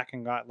went back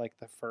and got like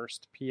the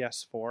first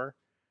PS4.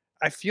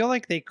 I feel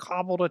like they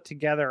cobbled it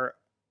together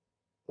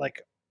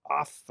like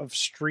off of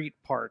street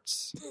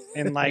parts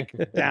in like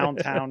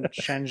downtown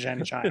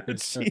Shenzhen, China.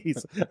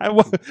 Jeez.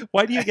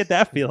 Why do you get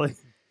that feeling?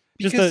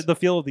 Just the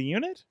feel of the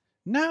unit?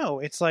 No,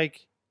 it's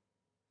like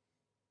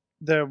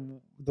the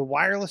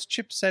wireless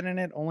chipset in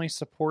it only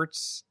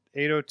supports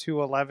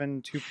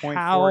 802.11 2.4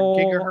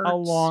 gigahertz. How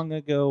long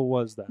ago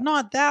was that?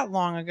 Not that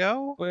long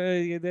ago.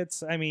 Well,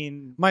 that's, I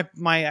mean, my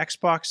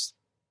Xbox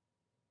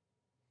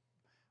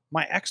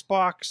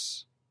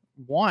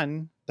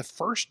One, the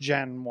first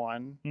gen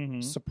one,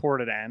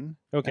 supported N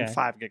and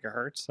 5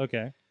 gigahertz.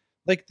 Okay.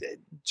 Like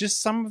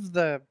just some of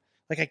the,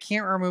 like I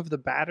can't remove the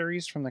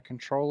batteries from the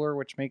controller,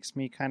 which makes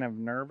me kind of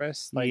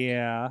nervous. Like,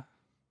 yeah.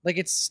 Like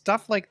it's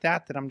stuff like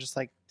that I'm just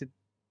like, did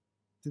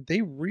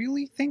they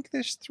really think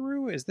this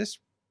through? Is this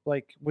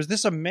like, was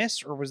this a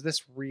miss or was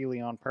this really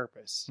on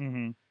purpose?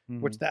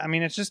 Which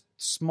it's just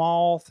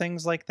small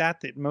things like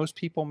that most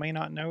people may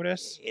not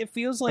notice. It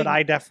feels like, but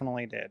I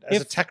definitely did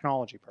as a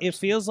technology person. It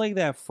feels like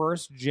that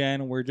first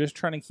gen, we're just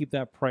trying to keep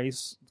that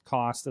price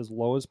cost as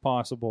low as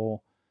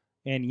possible,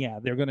 and yeah,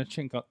 they're going to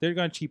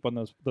cheap on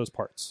those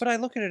parts. But I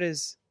look at it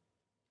as,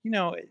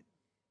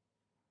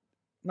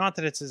 not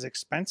that it's as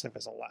expensive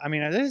as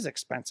it is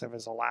expensive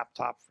as a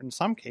laptop in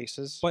some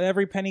cases. But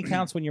every penny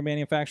counts when you're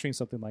manufacturing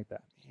something like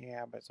that.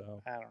 Yeah, but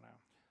so I don't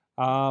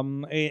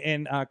know.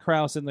 And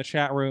Kraus in the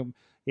chat room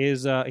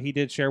he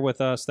did share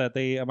with us that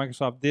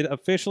Microsoft did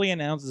officially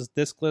announce this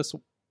discless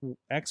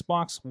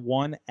Xbox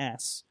One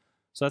S.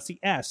 So that's the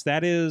S.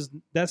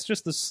 That's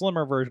just the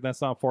slimmer version. That's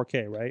not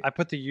 4K, right? I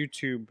put the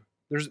YouTube.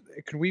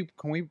 Can we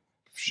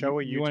show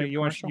a YouTube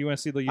commercial? You want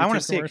to see the YouTube I want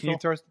to see it.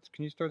 commercial?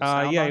 Can you throw the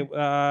sound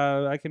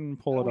on? I can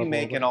pull it up. We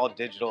make an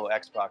all-digital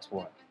Xbox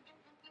One.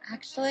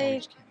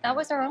 Actually, that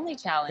was our only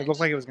challenge. It looked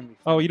like it was going to be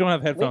Oh, you don't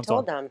have headphones We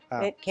told on.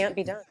 them it can't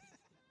be done,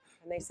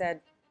 and they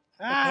said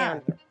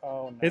Oh,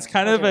 no. It's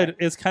kind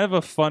of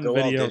a fun Go all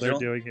video they're digital?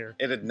 doing here.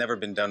 It had never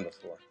been done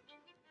before,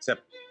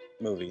 except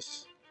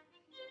movies,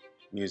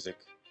 music,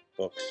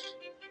 books,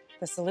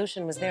 the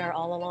solution was there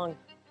all along,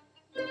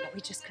 but we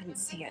just couldn't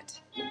see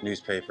it.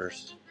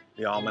 newspapers,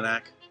 the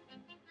almanac.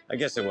 I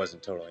guess it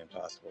wasn't totally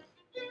impossible.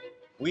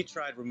 We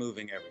tried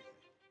removing everything,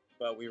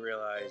 but we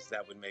realized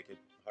that would make it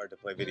hard to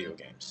play video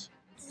games.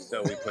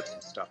 So we put some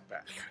stuff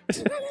back.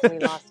 We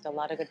lost a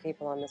lot of good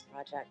people on this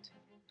project.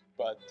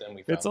 But then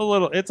we It's a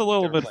little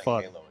bit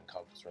fun. Halo in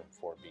Conference Room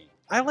 4B.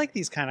 I like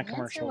these kind of The answer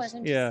commercials.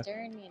 wasn't Yeah. just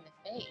staring me in the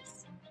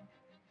face.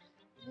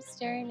 It was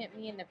staring at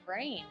me in the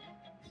brain.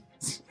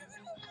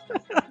 I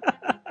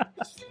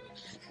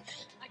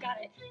got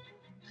it.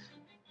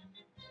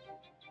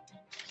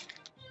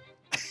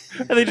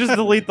 And they just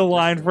delete the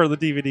line for the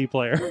DVD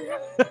player.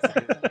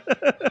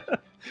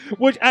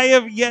 Which I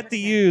have yet to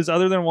use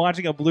other than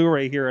watching a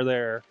Blu-ray here or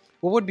there.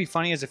 What would be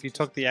funny is if you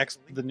took the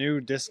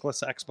new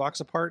discless Xbox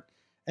apart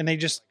and they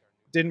just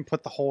didn't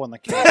put the hole in the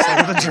case.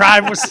 Like the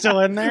drive was still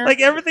in there. Like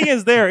everything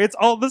is there. It's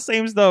all the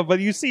same stuff, but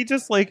you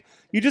just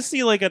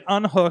see like an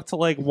unhooked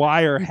like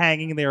wire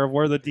hanging there of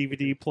where the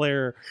DVD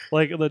player,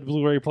 like the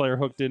Blu-ray player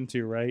hooked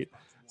into, right?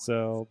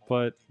 So,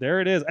 but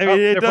there it is. I mean,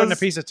 they're putting a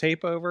piece of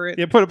tape over it.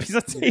 You put a piece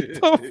of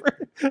tape over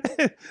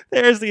it.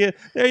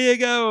 There you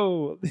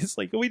go. It's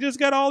like we just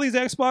got all these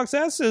Xbox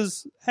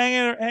S's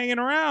hanging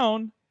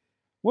around.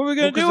 What are we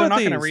gonna do with they're not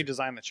these? going to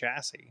redesign the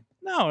chassis.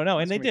 No,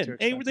 and they gonna be did. too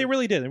They expensive.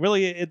 really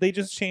did. They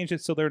just changed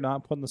it so they're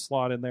not putting the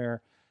slot in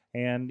there.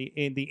 And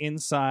the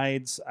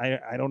insides,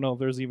 I don't know if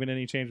there's even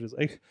any changes.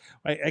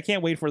 I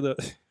can't wait for the.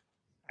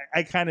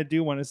 I kind of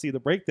do want to see the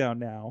breakdown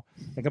now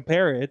and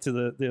compare it to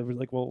the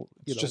like. Well,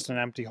 It's just an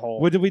empty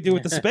hole. what did we do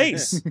with the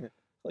space?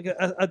 Like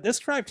a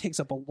disk drive takes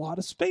up a lot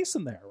of space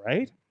in there,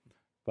 right?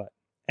 But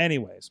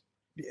anyways,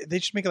 They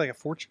should make it like a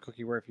fortune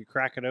cookie where if you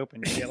crack it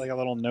open, you get like a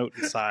little note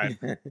inside.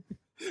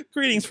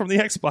 greetings from the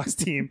Xbox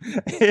team.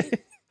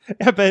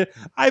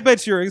 I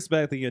bet you're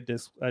expecting a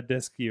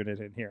disc unit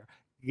in here.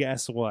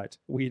 Guess what?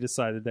 We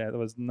decided that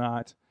was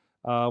not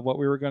what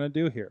we were going to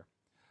do here.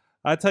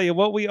 I tell you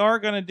what we are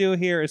going to do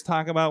here is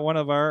talk about one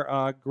of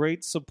our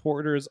great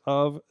supporters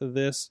of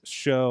this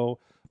show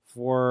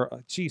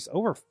for,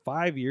 over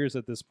 5 years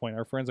at this point.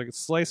 Our friends are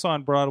Slice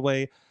on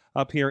Broadway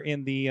up here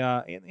in the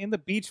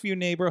Beachview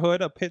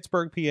neighborhood of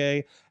Pittsburgh,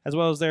 PA, as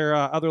well as their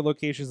other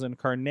locations in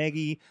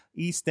Carnegie,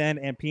 East End,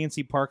 and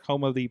PNC Park,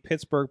 home of the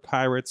Pittsburgh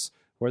Pirates,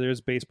 where there's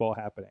baseball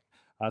happening.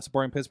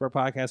 Supporting Pittsburgh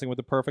podcasting with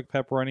the perfect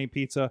pepperoni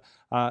pizza.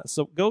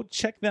 So go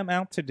check them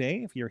out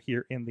today if you're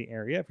here in the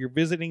area. If you're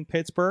visiting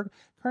Pittsburgh,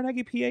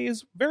 Carnegie, PA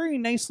is very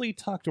nicely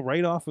tucked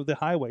right off of the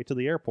highway to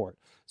the airport.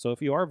 So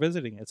if you are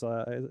visiting, it's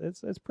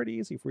pretty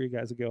easy for you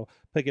guys to go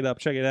pick it up,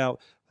 check it out.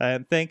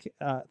 And thank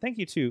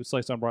you to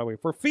Slice on Broadway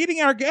for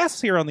feeding our guests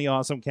here on the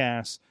Awesome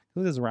Cast.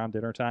 This is around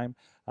dinner time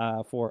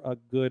for a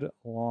good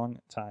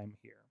long time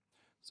here.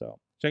 So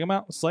check them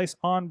out,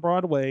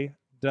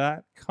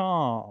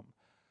 sliceonbroadway.com.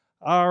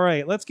 All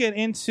right, let's get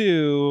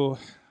into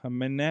a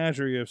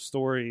menagerie of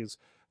stories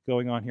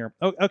going on here.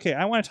 Oh, okay,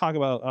 I want to talk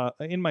about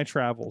in my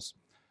travels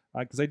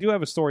because I do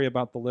have a story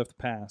about the Lyft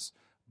Pass.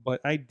 But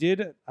I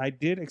did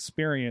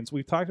experience.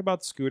 We've talked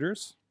about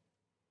scooters,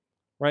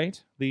 right?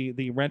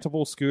 The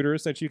rentable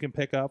scooters that you can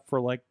pick up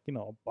for like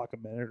 $1 a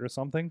minute or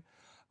something.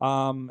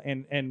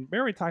 And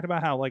Mary talked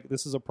about how like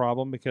this is a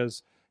problem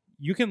because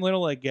you can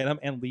literally get them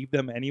and leave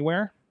them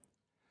anywhere.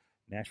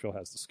 Nashville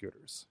has the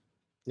scooters,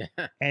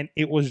 and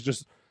it was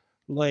just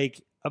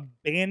like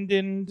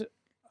abandoned.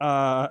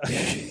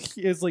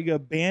 It's like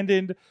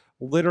abandoned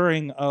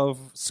littering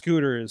of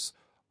scooters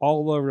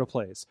all over the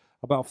place.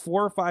 About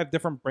 4 or 5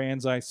 different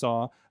brands I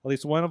saw. At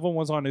least one of them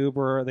was on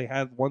Uber. They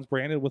had ones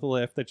branded with a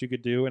Lyft that you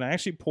could do. And I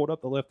actually pulled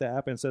up the Lyft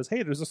app and it says,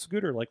 hey, there's a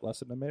scooter like less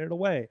than a minute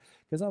away.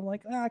 Because I'm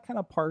like, I kind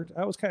of parked.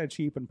 I was kind of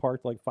cheap and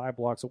parked like 5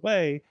 blocks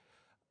away.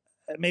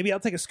 Maybe I'll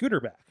take a scooter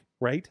back,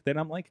 right? Then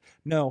I'm like,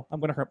 no, I'm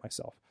going to hurt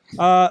myself.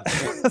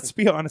 Let's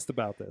be honest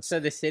about this. So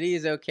the city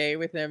is okay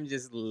with them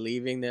just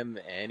leaving them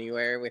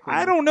anywhere within...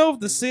 I don't know if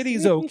the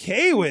city's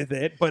okay with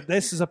it, but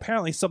this is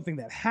apparently something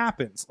that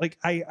happens. Like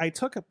I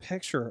took a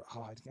picture.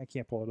 Oh, I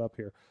can't pull it up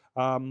here.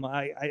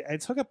 I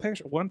took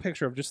one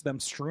picture of just them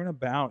strewn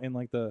about in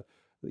like the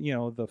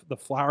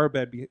flower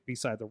bed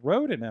beside the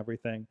road and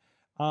everything.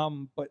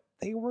 But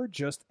they were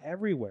just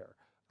everywhere.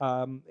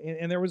 And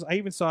there was, I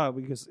even saw,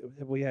 because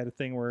we had a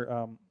thing where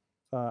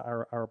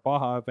our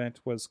Baja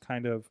event was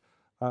kind of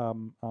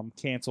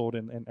canceled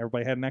and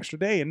everybody had an extra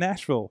day in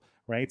Nashville,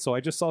 right? So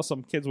I just saw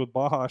some kids with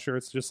Baja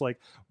shirts, just like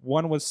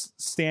one was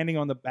standing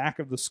on the back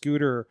of the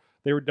scooter.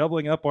 They were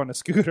doubling up on a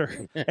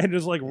scooter and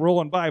just like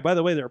rolling by. By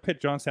the way, they're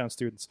Pitt Johnstown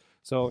students.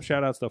 So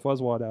shout outs to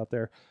Fuzzwad out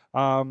there.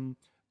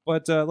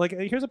 But like,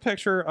 here's a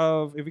picture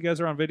of, if you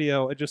guys are on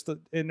video,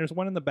 and there's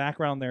one in the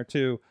background there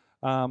too.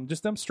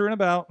 Just them strewn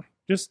about,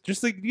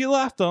 Just like you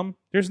left them.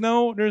 There's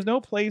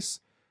no place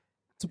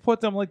to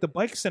put them like the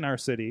bikes in our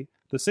city,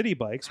 the city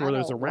bikes where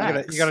there's a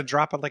rack. You got to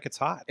drop it like it's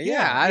hot.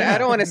 Yeah, I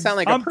don't want to sound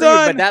like a I'm prude,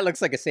 done. but that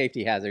looks like a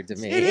safety hazard to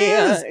me. It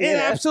is. It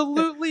Yeah.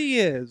 absolutely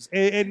is.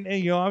 And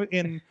you know,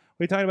 and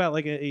we talked about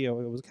like you know,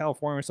 it was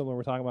California or something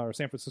we're talking about, or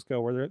San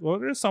Francisco, where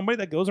there's somebody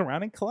that goes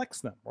around and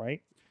collects them,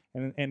 right?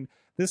 And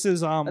this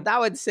is But that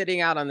was sitting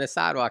out on the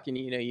sidewalk, and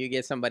you know, you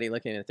get somebody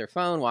looking at their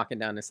phone, walking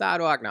down the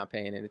sidewalk, not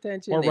paying any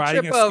attention, or they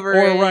riding trip over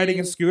it, riding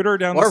a scooter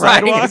down or the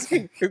riding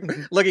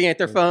sidewalk. looking at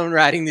their phone,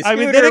 riding the I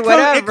scooter, mean, then it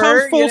whatever.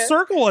 comes full you know?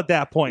 circle at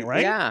that point,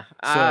 right? Yeah,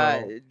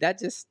 So- that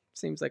just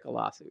seems like a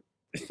lawsuit.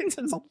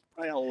 There's a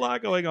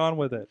lot going on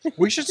with it.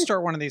 We should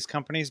start one of these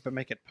companies, but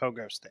make it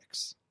pogo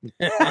sticks.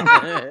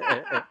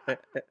 Yeah,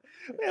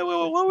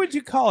 what would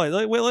you call it?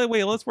 Like,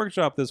 wait, let's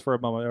workshop this for a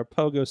moment. Or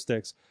pogo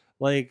sticks,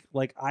 like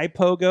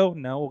iPogo?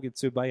 No, we'll get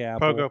sued by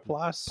Apple. Pogo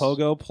Plus.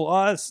 Pogo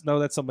Plus? No,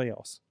 that's somebody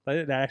else.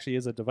 That actually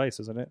is a device,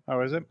 isn't it? Oh,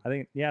 is it? I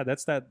think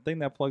that's that thing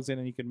that plugs in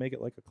and you can make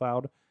it like a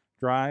cloud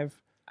drive.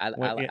 I on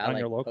like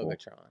your local?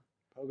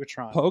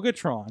 Pogotron.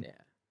 Pogatron. Yeah,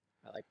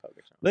 I like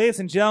Pogotron. Ladies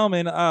and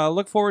gentlemen,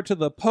 look forward to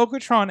the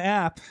Pogatron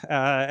app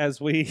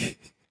as we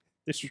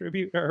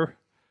distribute our.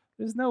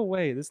 There's no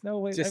way. Just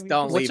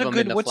don't leave them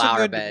in the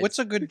flower beds. What's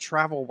a good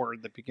travel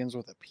word that begins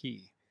with a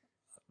P?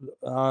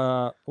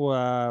 Pogo.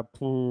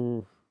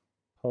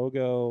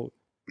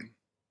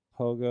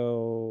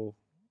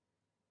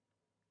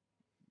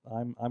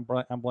 I'm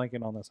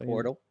blanking on this.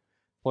 Portal.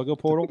 Pogo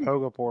portal.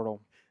 Pogo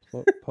portal.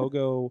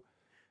 Pogo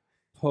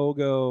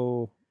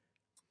pool.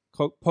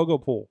 Pogo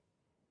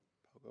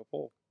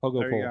pool. Pogo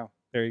There pool. you go.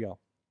 There you go.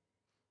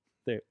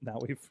 There.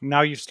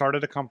 Now you've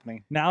started a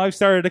company. Now I've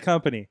started a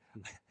company.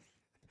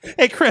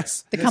 Hey,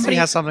 Chris. The company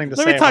has something to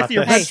say. Let me talk about to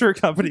your this. venture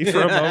company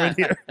for a moment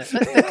here.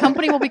 The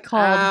company will be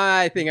called.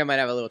 I think I might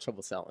have a little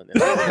trouble selling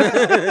this.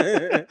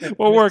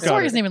 We'll work on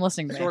Sorg it. isn't even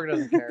listening to me. Sorg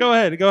doesn't care. Go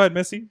ahead,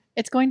 Missy.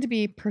 It's going to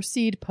be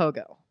Proceed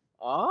Pogo.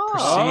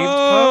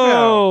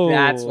 Oh,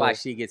 that's why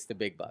she gets the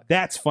big bucks.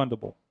 That's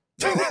fundable.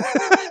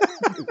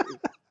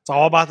 It's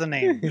all about the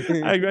name.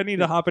 I need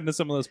to hop into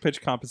some of those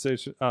pitch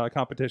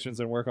competitions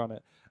and work on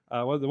it.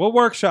 We'll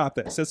workshop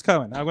this. It's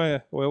coming. I'll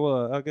give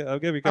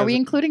you guys. Are we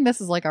including this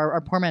as like our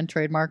poor man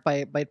trademark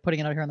by putting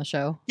it out here on the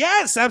show?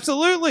 Yes,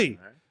 absolutely.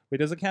 It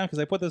doesn't count because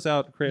I put this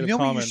out in Creative You know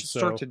what Commons. you should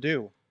start to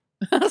do?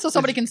 So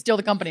somebody can steal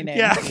the company name.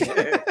 Yeah.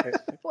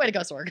 Way to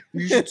go, Sorg.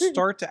 You should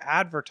start to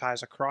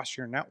advertise across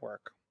your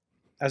network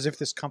as if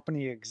this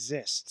company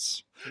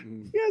exists.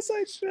 Yes,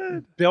 I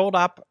should. Build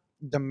up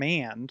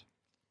demand,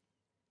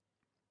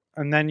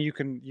 and then you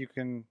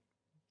can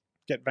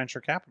get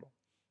venture capital.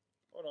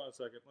 Hold on a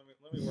second.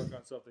 Let me work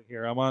on something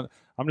here. I'm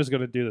just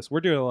gonna do this. We're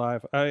doing it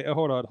live.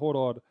 Hold on.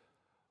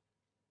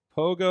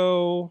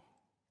 Pogo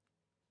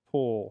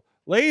pool.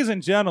 Ladies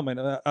and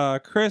gentlemen,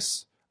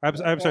 Chris.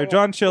 I'm sorry,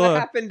 John Chilla. What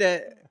happened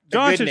to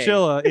John the good name?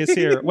 Chichilla is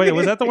here. Wait,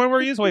 was that the one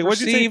we're using? Wait, what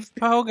did you say? Perceived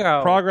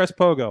Pogo. Progress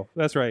Pogo.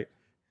 That's right.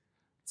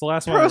 It's the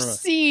last one. I remember.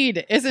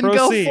 Proceed is in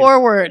Proceed. go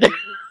forward.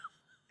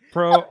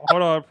 Hold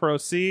on.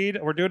 Proceed.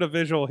 We're doing a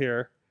visual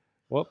here.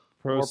 Whoop.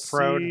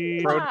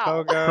 Proceed. Prod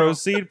Pogo.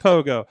 Proceed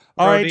Pogo.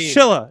 All right, Proceed.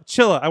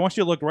 Chilla. I want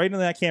you to look right into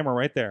that camera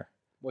right there.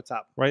 What's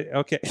up? Right.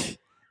 Okay.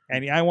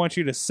 And I want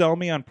you to sell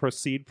me on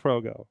Proceed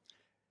Pogo.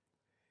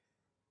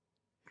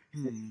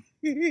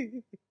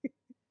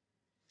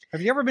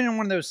 Have you ever been in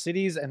one of those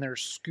cities and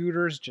there's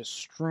scooters just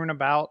strewn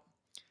about?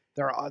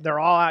 They're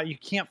all out. You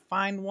can't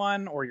find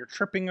one, or you're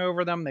tripping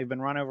over them. They've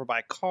been run over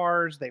by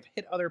cars. They've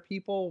hit other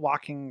people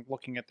walking,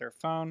 looking at their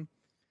phone.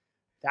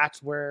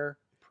 That's where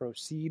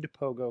Proceed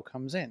Pogo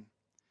comes in.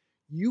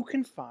 You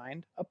can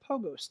find a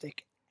pogo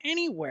stick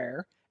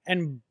anywhere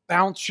and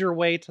bounce your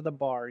way to the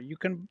bar. You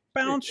can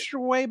bounce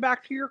your way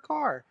back to your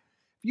car.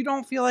 If you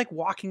don't feel like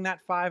walking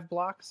that 5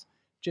 blocks,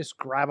 just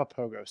grab a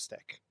pogo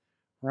stick.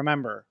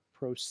 Remember,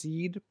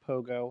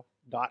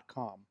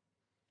 proceedpogo.com.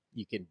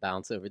 You can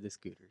bounce over the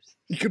scooters.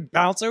 You can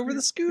bounce over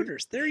the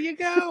scooters. There you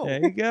go.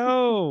 There you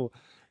go.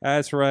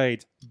 That's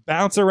right.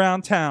 Bounce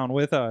around town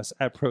with us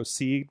at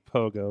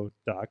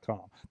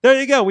proceedpogo.com. There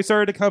you go. We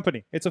started a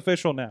company. It's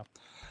official now.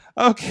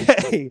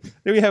 Okay.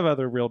 Do we have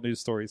other real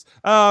news stories?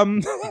 What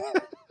do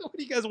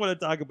you guys want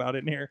to talk about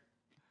in here?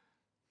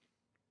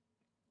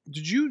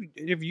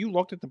 Have you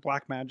looked at the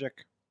Black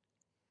Magic?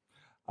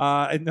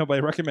 No, but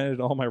I recommended it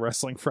to all my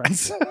wrestling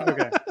friends.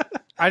 Okay.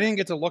 I didn't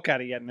get to look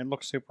at it yet, and it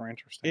looks super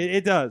interesting.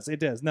 It does.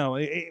 No,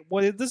 we'll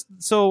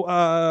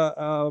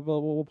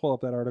pull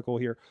up that article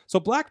here. So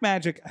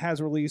Blackmagic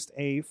has released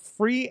a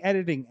free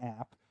editing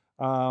app,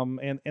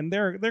 and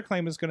their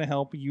claim is going to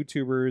help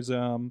YouTubers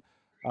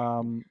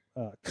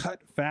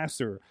cut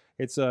faster.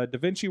 It's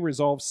DaVinci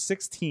Resolve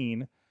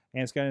 16,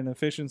 and it's got an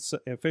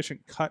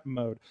efficient cut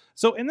mode.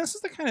 So, and this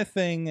is the kind of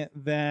thing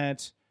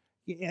that,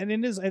 and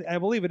it is, I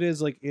believe it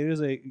is a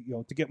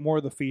to get more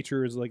of the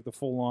features, like the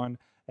full on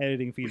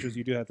editing features,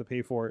 you do have to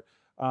pay for it.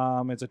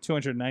 It's a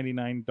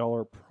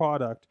 $299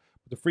 product.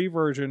 The free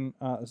version,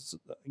 is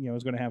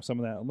going to have some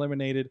of that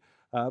eliminated.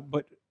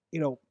 But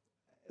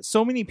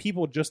so many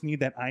people just need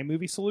that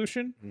iMovie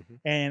solution,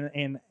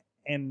 and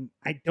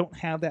I don't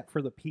have that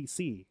for the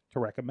PC to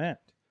recommend.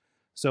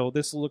 So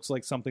this looks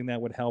like something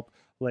that would help,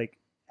 like,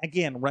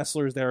 again,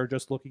 wrestlers that are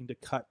just looking to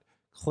cut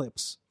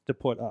clips to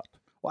put up.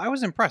 Well, I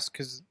was impressed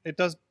because it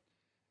does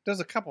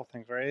a couple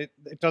things, right?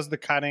 It does the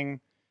cutting,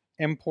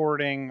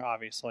 importing,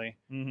 obviously,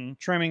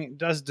 trimming. It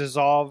does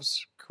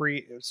dissolves,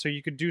 so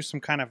you could do some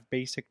kind of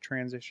basic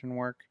transition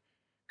work.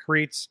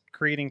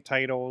 Creating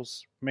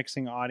titles,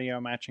 mixing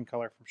audio, matching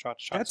color from shot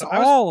to shot. That's a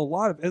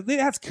lot of.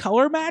 That's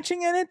color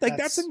matching in it. Like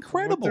that's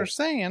incredible. What they're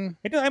saying.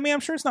 I mean,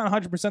 I'm sure it's not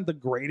 100% the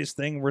greatest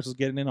thing versus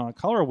getting in on a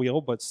color wheel,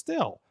 but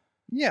still.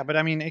 Yeah, but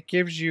I mean, it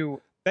gives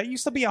you. That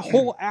used to be a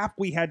whole app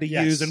we had to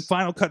use in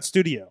Final Cut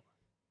Studio,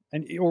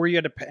 you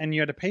had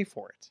to pay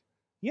for it.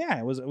 Yeah,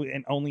 it was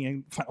only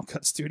in Final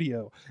Cut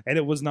Studio, and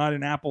it was not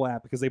an Apple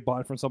app because they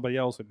bought it from somebody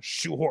else and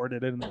shoehorned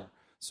it in there.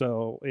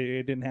 So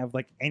it didn't have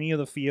like any of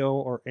the feel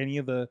or any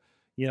of the,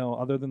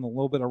 other than a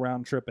little bit of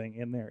round tripping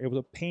in there. It was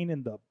a pain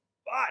in the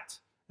butt.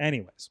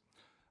 Anyways,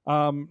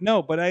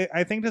 no, but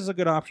I think this is a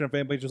good option if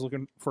anybody's just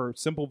looking for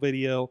simple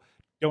video,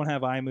 don't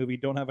have iMovie,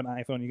 don't have an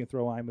iPhone, you can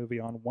throw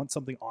iMovie on, want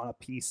something on a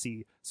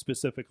PC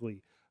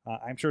specifically.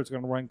 I'm sure it's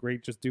going to run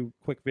great. Just do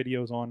quick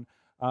videos on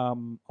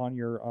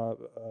your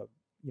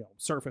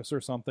Surface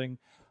or something.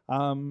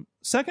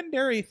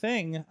 Secondary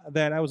thing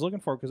that I was looking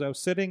for, because I was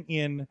sitting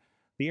in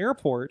the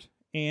airport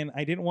and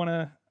I didn't want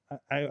to.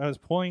 I was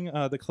pulling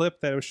the clip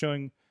that I was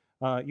showing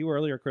you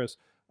earlier, Chris.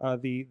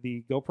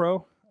 The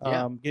GoPro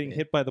getting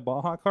hit by the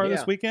Baja car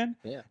this weekend.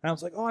 Yeah. And I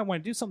was like, I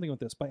want to do something with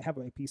this, but I have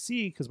my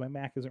PC because my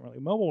Mac isn't really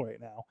mobile right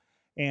now.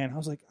 And I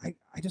was like, I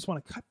just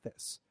want to cut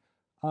this.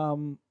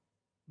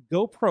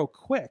 GoPro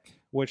Quick,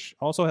 which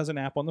also has an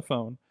app on the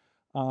phone,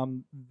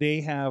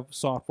 they have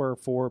software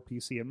for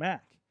PC and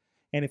Mac.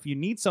 And if you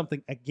need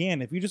something,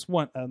 again, if you just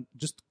want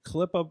just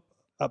clip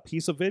a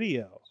piece of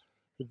video,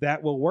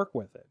 that will work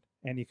with it.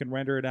 And you can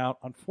render it out.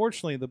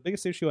 Unfortunately, the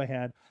biggest issue I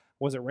had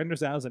was it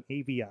renders out as an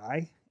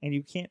AVI, and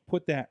you can't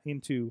put that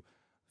into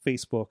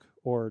Facebook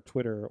or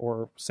Twitter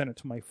or send it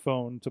to my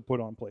phone to put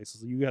on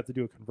places. You have to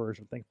do a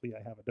conversion. Thankfully,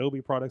 I have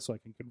Adobe products, so I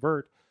can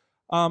convert.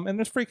 And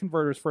there's free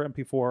converters for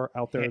MP4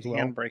 out there as well.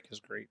 Handbrake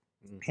is great.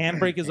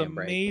 Handbrake is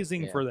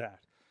amazing for that.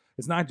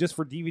 It's not just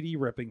for DVD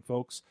ripping,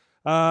 folks.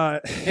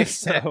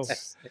 Podner's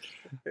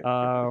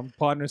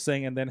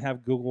saying, and then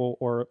have Google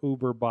or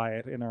Uber buy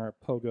it in our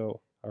Pogo,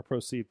 our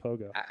Proceed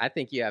Pogo. I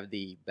think you have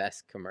the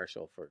best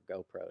commercial for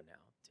GoPro now,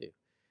 too.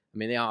 I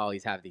mean, they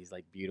always have these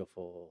like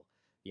beautiful,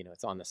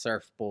 it's on the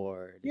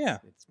surfboard.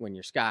 It's when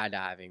you're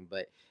skydiving.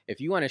 But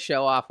if you want to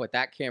show off what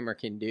that camera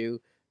can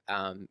do,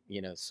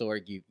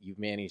 Sorg, you've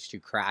managed to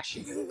crash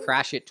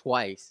it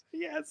twice,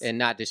 and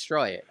not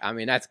destroy it. I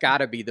mean, that's got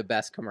to be the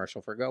best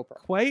commercial for GoPro.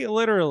 Quite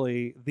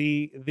literally,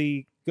 the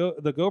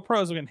GoPros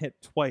have been hit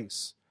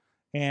twice,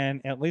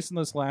 and at least in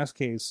this last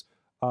case,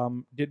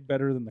 did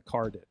better than the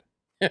car did,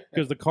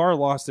 because the car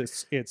lost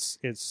its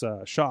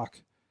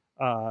shock,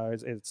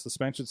 its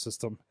suspension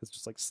system is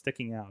just like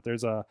sticking out.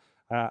 There's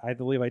I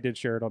believe I did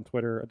share it on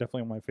Twitter,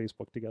 definitely on my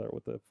Facebook together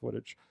with the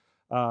footage.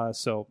 And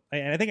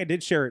I think I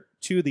did share it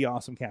to the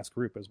Awesome Cast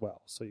group as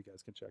well, so you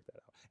guys can check that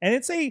out. And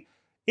it's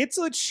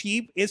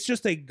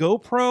just a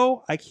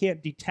GoPro. I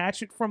can't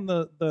detach it from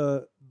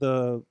the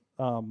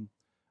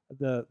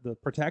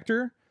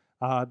protector.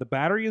 The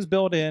battery is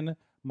built in.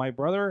 My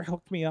brother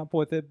hooked me up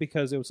with it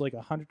because it was like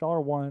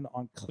 $100 one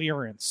on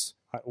clearance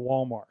at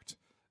Walmart.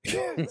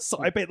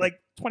 So I paid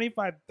like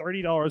 $25,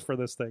 $30 for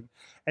this thing,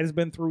 and it's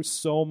been through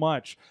so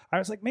much. I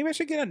was like, maybe I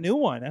should get a new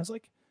one. I was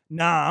like,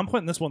 nah, I'm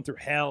putting this one through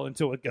hell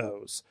until it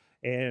goes.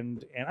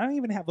 And I don't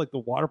even have like the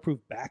waterproof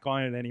back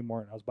on it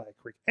anymore. And I was by a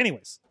creek.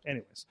 Anyways.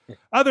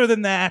 Other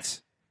than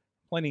that,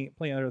 plenty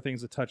other things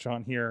to touch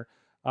on here.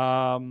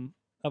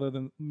 Other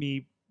than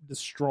me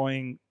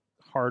destroying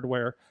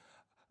hardware.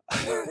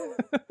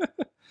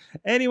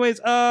 Anyways,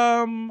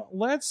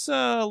 let's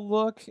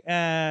look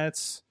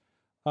at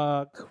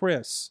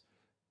Chris.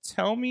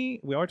 Tell me,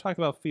 we already talked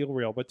about Feel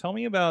Real, but tell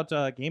me about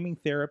gaming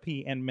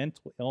therapy and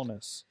mental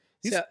illness.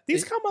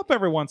 These come up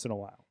every once in a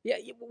while. Yeah,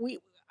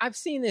 I've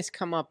seen this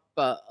come up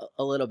a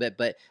little bit,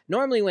 but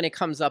normally when it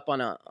comes up on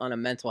a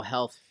mental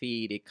health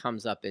feed, it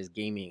comes up as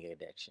gaming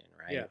addiction,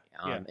 right?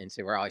 Yeah. And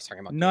so we're always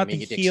talking about not gaming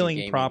the addiction, healing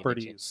gaming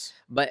properties. Addiction.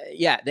 But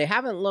yeah, they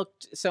haven't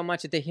looked so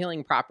much at the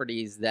healing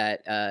properties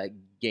that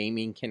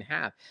gaming can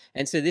have.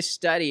 And so this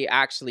study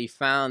actually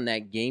found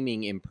that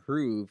gaming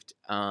improved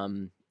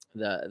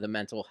the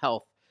mental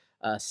health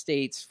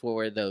states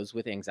for those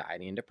with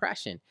anxiety and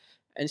depression.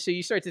 And so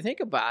you start to think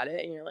about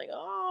it, and you're like,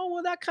 oh,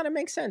 well, that kind of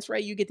makes sense,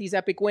 right? You get these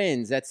epic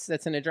wins. That's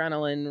an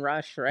adrenaline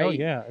rush, right? Oh,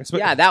 yeah.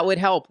 Yeah, that would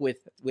help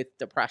with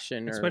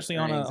depression especially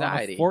or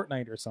anxiety. On a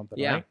Fortnite or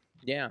something, right?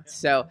 Yeah.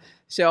 So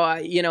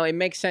it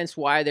makes sense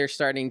why they're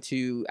starting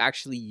to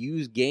actually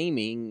use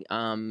gaming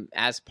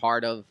as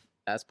part of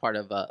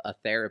a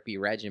therapy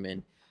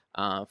regimen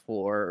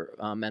for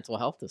mental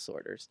health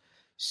disorders.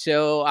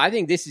 So I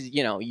think this is,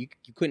 you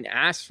couldn't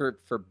ask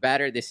for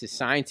better. This is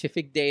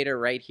scientific data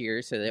right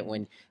here, so that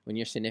when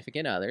your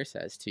significant other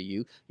says to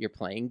you, you're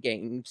playing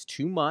games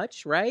too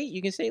much, right?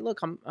 You can say,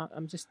 look,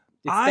 I'm just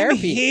I'm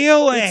therapy.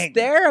 healing. It's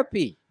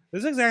therapy.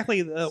 This is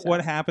exactly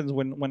what happens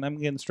when I'm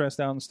getting stressed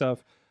out and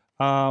stuff.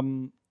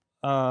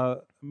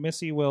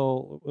 Missy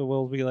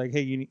will be like,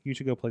 "Hey, you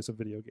should go play some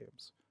video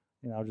games,"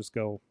 and I'll just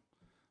go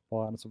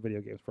ball out on some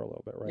video games for a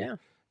little bit, right? Yeah.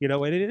 You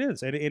know, and it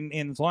is, and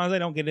as long as I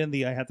don't get in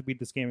I have to beat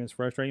this game, and it's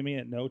frustrating me,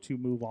 and know to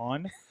move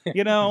on.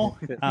 You know,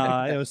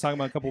 I was talking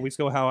about a couple of weeks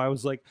ago how I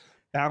was like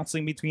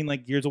bouncing between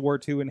like Gears of War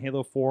 2 and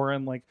Halo 4,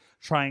 and like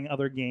trying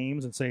other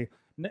games, and say,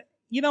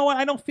 you know what,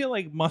 I don't feel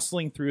like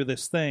muscling through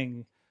this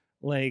thing,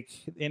 like,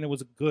 and it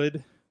was a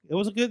good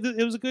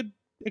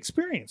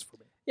experience for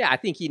me. Yeah, I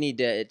think you need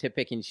to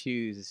pick and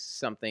choose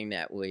something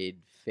that would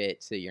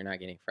fit, so you're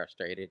not getting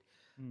frustrated.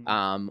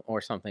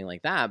 Or something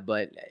like that,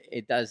 but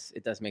it does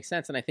make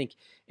sense. And I think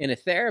in a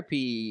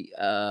therapy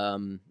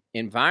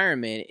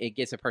environment, it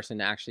gets a person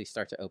to actually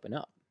start to open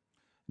up.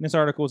 And this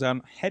article is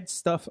on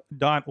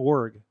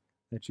headstuff.org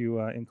that you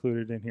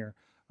included in here.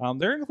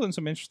 They're including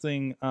some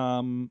interesting,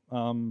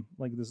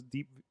 like this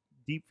deep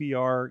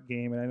VR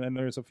game, and I know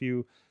there's a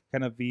few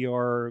kind of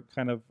VR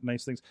kind of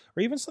nice things,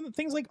 or even some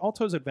things like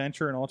Alto's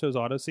Adventure and Alto's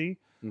Odyssey.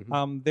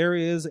 There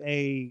is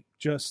a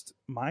just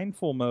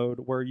mindful mode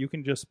where you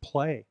can just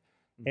play.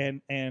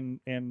 And you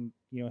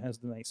know, it has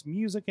the nice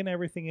music and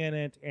everything in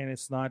it, and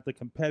it's not the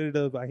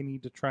competitive. I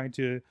need to try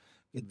to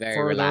get Very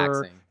further.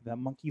 relaxing. That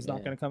monkey's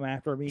not going to come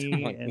after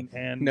me,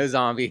 and no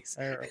zombies.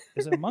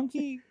 Is it a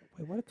monkey?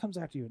 Wait, what comes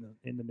after you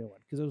in the new one?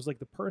 Because it was like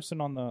the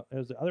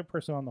other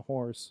person on the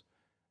horse.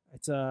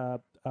 It's a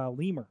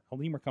lemur. A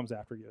lemur comes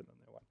after you in the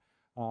new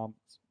one.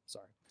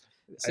 Sorry.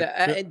 So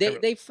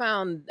they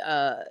found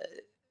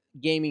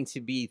gaming to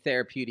be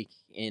therapeutic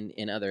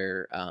in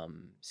other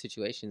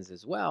situations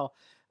as well.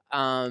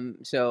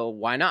 So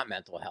why not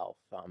mental health?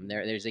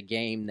 There's a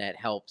game that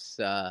helps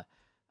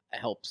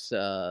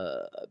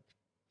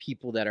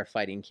people that are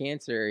fighting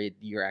cancer.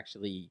 You're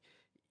actually,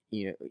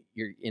 you're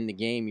in the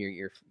game.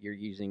 You're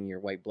using your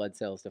white blood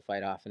cells to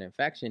fight off an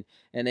infection,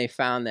 and they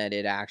found that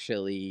it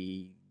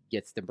actually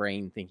gets the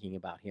brain thinking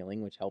about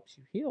healing, which helps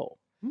you heal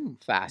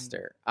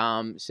faster.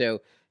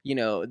 So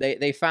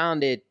they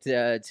found it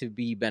to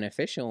be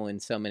beneficial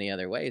in so many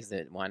other ways.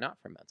 That why not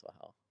for mental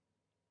health?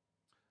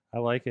 I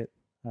like it.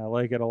 I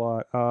like it a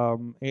lot.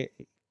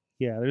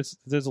 Yeah,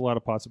 there's a lot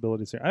of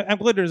possibilities here. I'm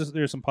glad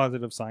there's some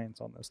positive science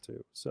on this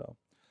too. So,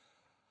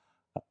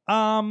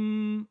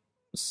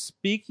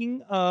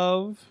 speaking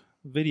of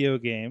video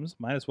games,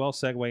 might as well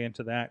segue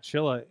into that.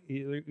 Sheila,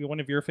 one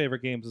of your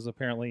favorite games is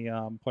apparently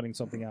putting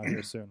something out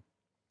here soon.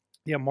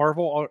 Yeah,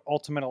 Marvel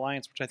Ultimate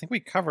Alliance, which I think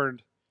we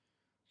covered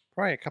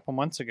probably a couple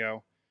months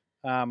ago.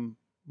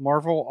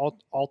 Marvel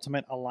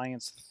Ultimate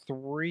Alliance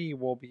 3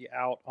 will be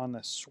out on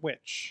the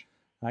Switch.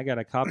 I got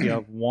a copy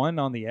of one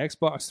on the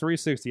Xbox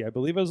 360. I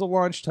believe it was a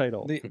launch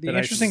title. The that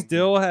interesting I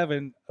still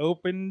haven't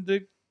opened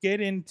to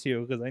get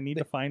into because I need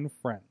to find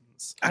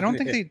friends. I don't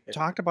think they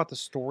talked about the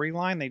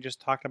storyline. They just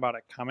talked about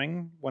it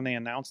coming when they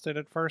announced it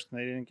at first, and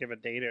they didn't give a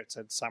date. It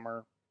said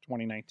summer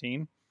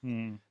 2019.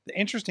 The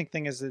interesting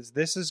thing is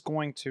this is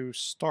going to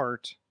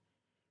start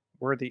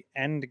where the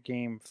end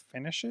game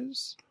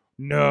finishes.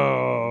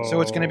 No.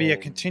 So it's going to be a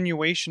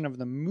continuation of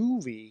the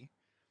movie,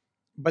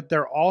 but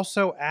they're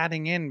also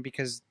adding in,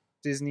 because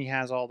Disney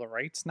has all the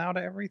rights now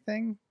to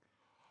everything.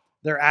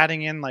 They're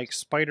adding in like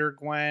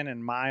Spider-Gwen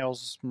and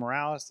Miles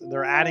Morales.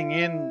 They're adding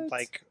in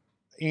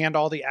and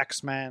all the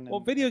X-Men.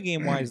 Well, video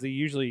game wise,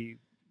 they've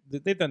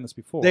done this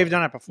before. They've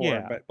done it before,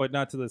 yeah, but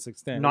not to this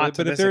extent. But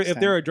if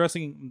they're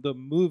addressing the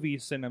movie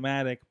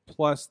cinematic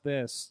plus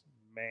this,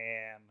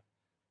 man,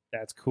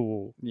 that's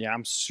cool. Yeah,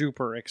 I'm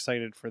super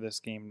excited for this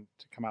game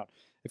to come out.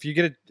 If you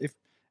get if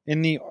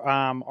in the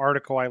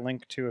article I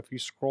linked to, if you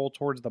scroll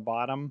towards the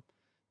bottom,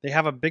 they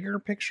have a bigger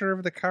picture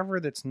of the cover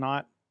that's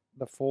not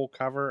the full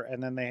cover,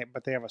 and then they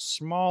have a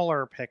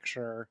smaller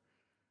picture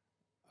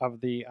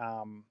of the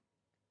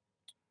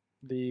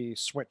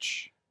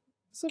Switch.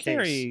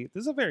 This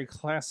is a very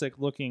classic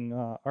looking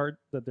art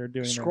that they're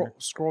doing.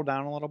 Scroll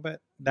down a little bit.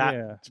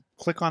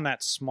 Click on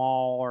that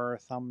smaller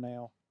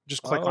thumbnail.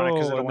 Just click on it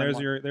because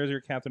there's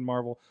your Captain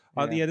Marvel.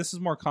 Yeah, this is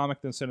more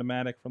comic than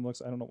cinematic from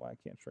looks. I don't know why I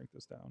can't shrink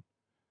this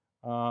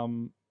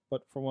down.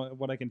 But from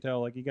what I can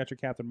tell, like, you got your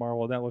Captain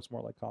Marvel, that looks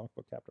more like comic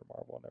book Captain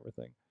Marvel and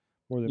everything.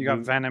 You got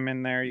Venom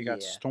in there. You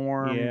got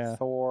Storm,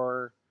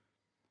 Thor,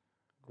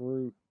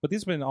 Groot. But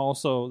these have been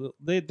also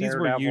these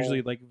were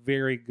usually like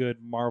very good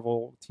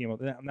Marvel team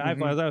up.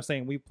 As I was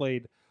saying, we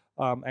played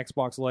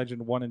Xbox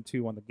Legend 1 and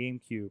 2 on the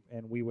GameCube,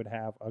 and we would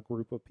have a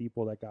group of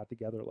people that got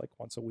together like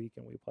once a week,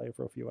 and we play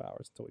for a few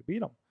hours until we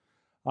beat them.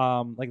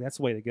 Like, that's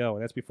the way to go.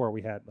 And that's before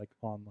we had like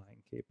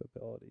online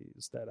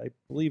capabilities that I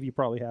believe you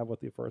probably have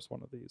with the first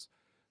one of these.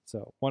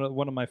 So one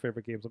of my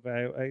favorite games.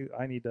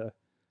 I need to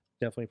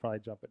definitely probably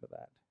jump into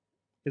that.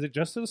 Is it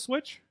just to the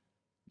Switch?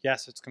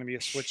 Yes, it's going to be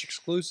a Switch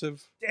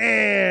exclusive.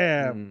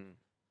 Damn.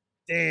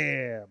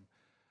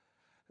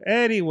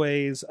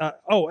 Anyways,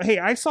 hey,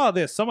 I saw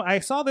this. I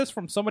saw this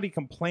from somebody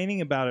complaining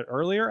about it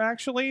earlier,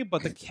 actually.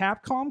 But the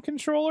Capcom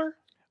controller,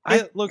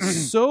 it looks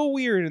so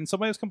weird, and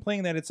somebody was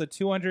complaining that it's a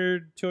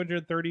 $230,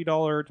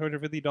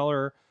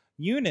 $250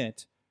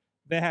 unit.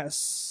 that has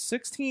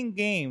 16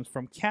 games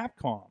from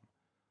Capcom.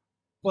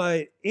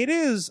 But it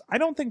is, I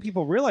don't think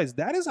people realize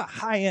that is a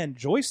high-end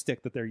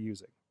joystick that they're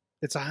using.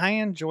 It's a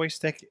high-end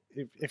joystick.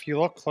 If you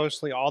look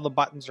closely, all the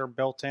buttons are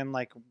built in.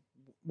 Like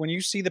when you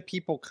see the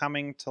people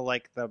coming to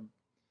like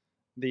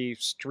the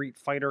Street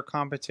Fighter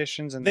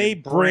competitions, and they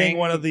bring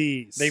one of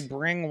these. They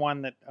bring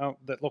one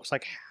that looks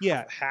like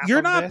half you're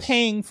of not this.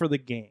 paying for the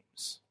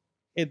games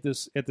at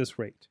this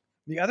rate.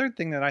 The other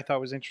thing that I thought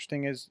was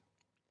interesting is,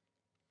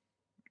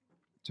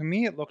 to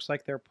me, it looks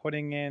like they're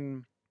putting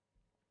in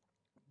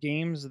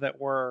games that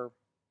were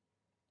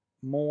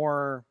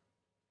more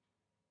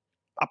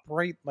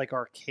upright, like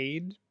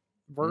arcade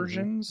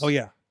versions. Oh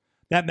yeah,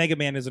 that Mega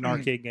Man is an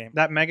arcade game.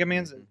 That Mega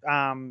Man's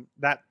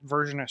that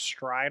version of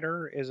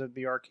Strider is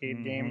the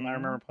arcade game. I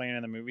remember playing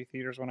in the movie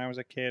theaters when I was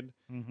a kid.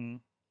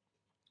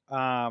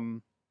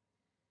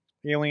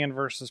 Alien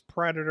versus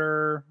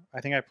Predator.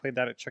 I think I played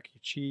that at Chuck E.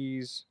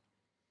 Cheese.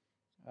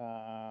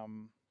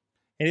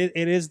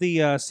 It is the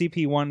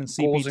CP1 and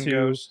Ghouls and CP2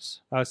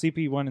 Ghosts.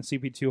 CP1 and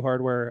CP2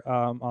 hardware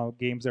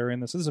games that are in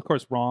this. This is of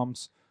course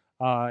ROMs,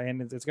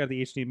 and it's got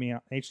the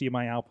HDMI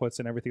outputs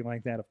and everything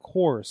like that, of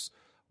course.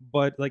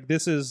 But like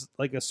this is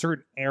like a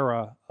certain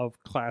era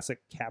of classic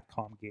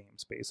Capcom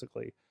games,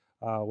 basically,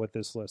 with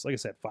this list. Like I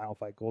said, Final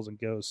Fight, Ghouls and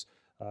Ghosts,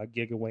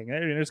 Giga Wing.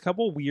 And there's a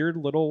couple weird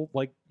little,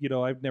 like,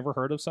 I've never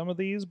heard of some of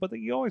these, but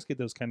you always get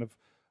those kind of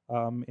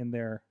in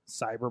there.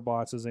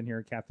 Cyberbots is in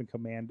here, Captain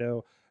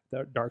Commando,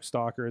 the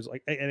Darkstalkers.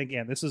 Like, and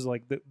again, this is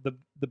like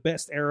the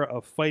best era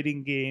of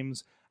fighting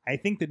games. I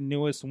think the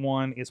newest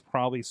one is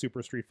probably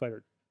Super Street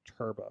Fighter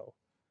Turbo,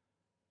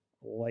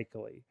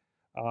 likely.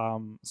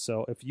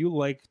 So if you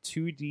like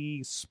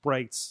 2D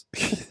sprites,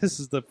 this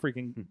is the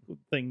freaking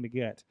thing to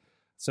get.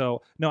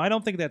 So no, I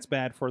don't think that's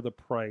bad for the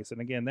price.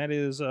 And again, that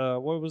is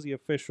what was the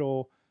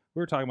official? We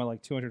were talking about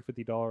like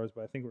 $250,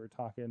 but I think we were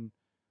talking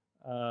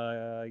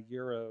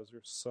euros or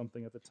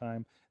something at the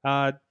time.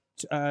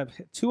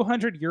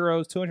 200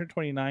 euros,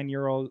 229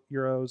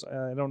 euros.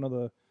 I don't know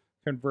the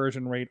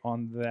conversion rate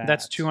on that.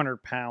 That's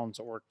 200 pounds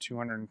or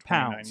 229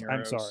 pounds. euros.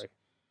 I'm sorry.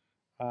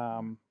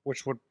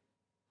 Which would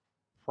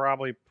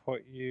probably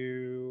put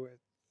you at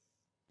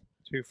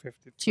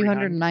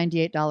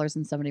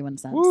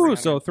 $298.71. Ooh,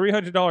 so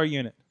 $300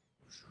 unit.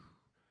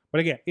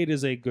 But again, it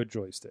is a good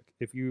joystick.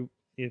 If you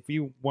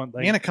want,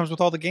 like, and it comes with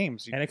all the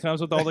games. And it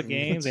comes with all the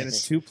games, and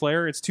it's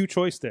 2-player. It's 2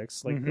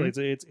 joysticks. Like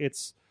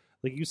it's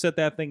like you set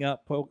that thing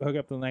up, hook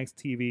up to the nice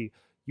TV.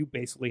 You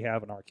basically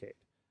have an arcade.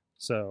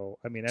 So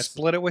I mean,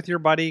 split it with your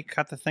buddy,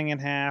 cut the thing in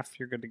half.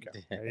 You're good to go.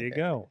 There you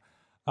go.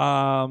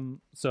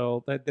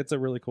 So that's a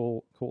really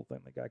cool thing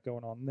they got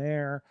going on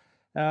there.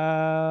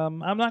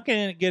 I'm not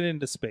going to get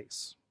into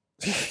space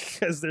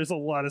because there's a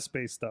lot of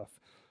space stuff.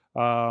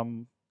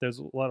 There's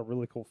a lot of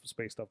really cool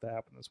space stuff that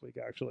happened this week,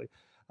 actually.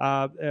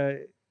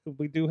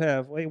 We do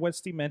have. Wait,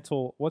 what's the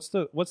mental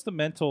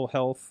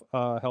health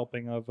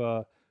helping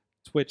of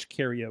Twitch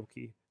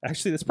karaoke?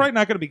 Actually, that's probably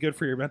not going to be good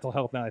for your mental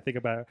health now I think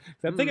about it.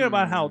 I'm thinking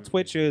about how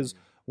Twitch is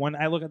when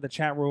I look at the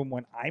chat room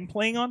when I'm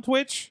playing on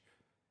Twitch.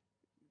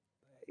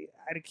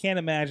 I can't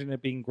imagine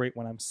it being great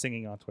when I'm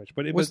singing on Twitch.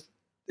 But is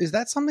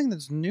that something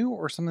that's new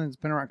or something that's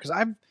been around? Because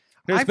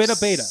There's been a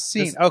beta.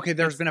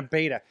 There's been a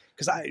beta.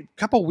 Because a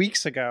couple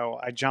weeks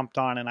ago, I jumped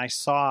on and I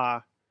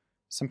saw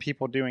some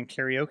people doing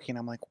karaoke, and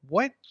I'm like,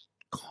 what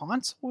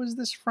console is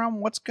this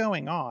from? What's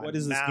going on? What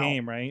is this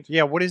game, right?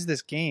 Yeah, what is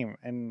this game?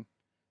 And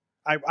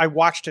I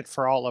watched it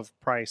for all of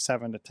probably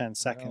 7 to 10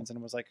 seconds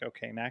and was like,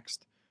 okay,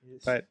 next.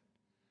 But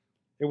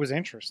it was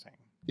interesting.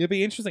 It'd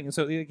be interesting. And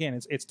so again,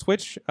 it's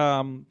Twitch.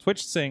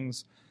 Twitch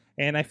sings,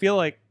 and I feel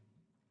like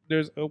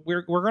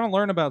we're going to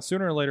learn about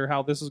sooner or later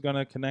how this is going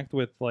to connect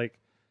with like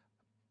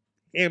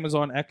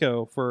Amazon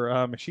Echo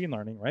for machine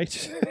learning, right?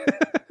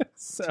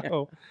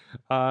 So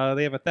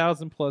they have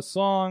 1,000+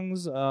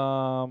 songs.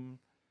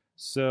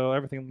 So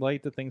everything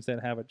like the things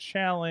that have a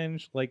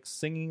challenge, like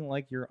singing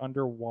like you're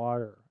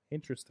underwater.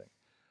 Interesting.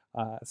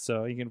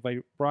 So you can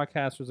invite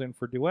broadcasters in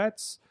for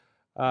duets.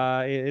 You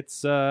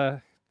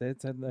can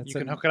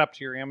hook it up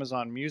to your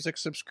Amazon Music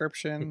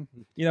subscription.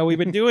 We've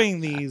been doing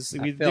these.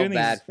 I feel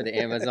bad for the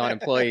Amazon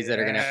employees that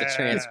are going to have to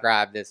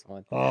transcribe this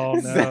one. Oh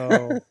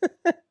no!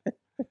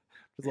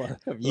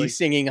 You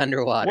singing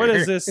underwater. What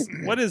is this?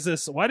 What is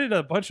this? Why did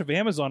a bunch of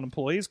Amazon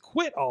employees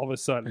quit all of a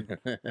sudden?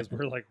 Because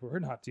we're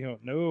not doing.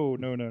 No.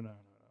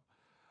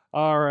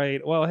 All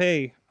right. Well,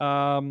 hey.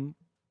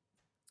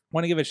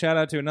 Want to give a shout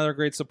out to another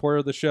great supporter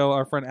of the show,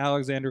 our friend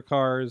Alexander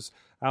Cars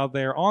out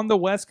there on the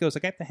West Coast.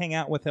 I got to hang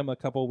out with him a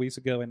couple of weeks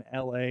ago in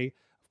LA,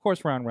 of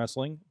course, around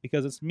wrestling,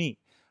 because it's me.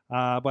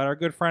 But our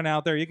good friend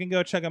out there, you can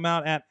go check him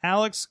out at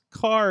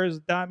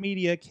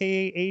alexcars.media,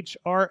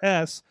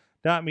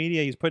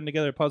 KHRS.media. He's putting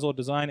together puzzle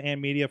design and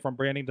media from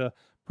branding to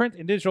print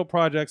and digital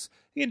projects.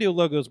 He can do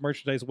logos,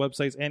 merchandise,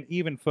 websites, and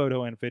even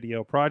photo and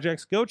video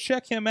projects. Go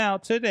check him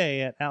out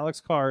today at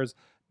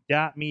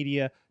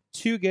alexcars.media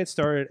to get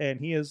started,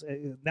 and he is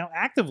now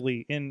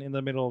actively in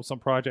the middle of some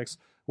projects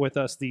with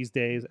us these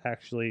days,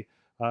 actually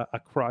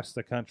across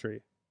the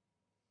country.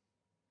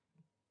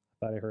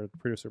 I thought I heard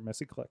producer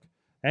Missy click.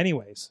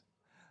 Anyways,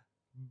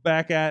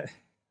 back at. Do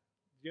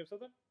you have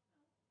something?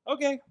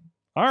 Okay.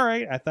 All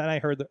right. I thought I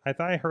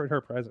heard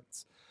her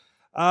presence.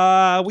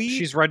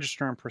 She's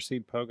registered and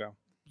Proceed Pogo.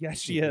 Yes,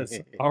 she is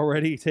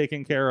already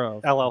taken care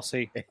of.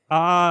 LLC.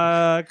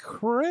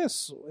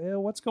 Chris,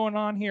 what's going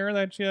on here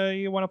that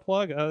you want to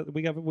plug?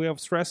 We have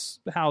Stress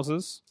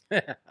Houses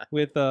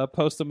with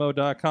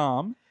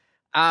Postamo.com.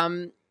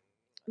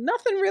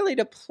 Nothing really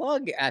to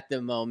plug at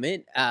the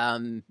moment.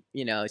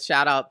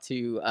 Shout out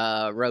to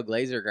Rogue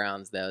Laser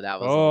Grounds though. That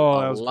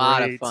was a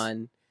lot of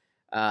fun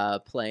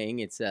playing.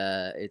 It's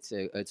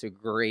a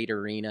great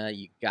arena.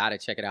 You got to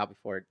check it out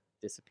before it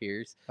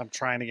disappears. I'm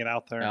trying to get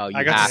out there. Oh,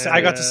 I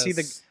got to see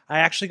I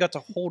actually got to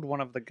hold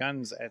one of the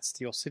guns at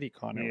Steel City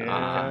Con.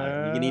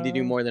 You need to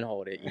do more than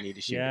hold it. You need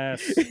to shoot.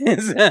 Yes.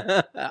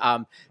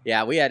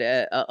 We had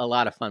a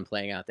lot of fun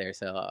playing out there,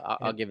 so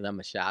I'll give them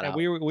a shout out.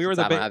 We were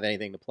I don't have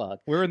anything to plug.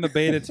 We were in the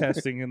beta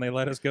testing, and they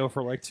let us go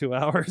for like 2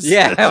 hours.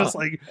 Yeah, it's just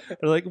like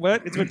they're like,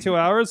 "What? It's been 2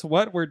 hours?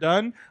 What? We're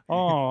done?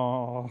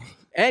 Oh."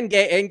 And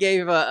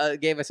gave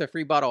us a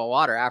free bottle of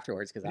water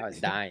afterwards because I was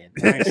dying.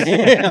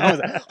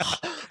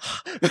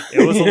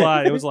 It was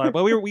a lot.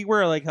 But we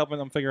were like helping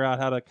them figure out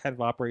how to kind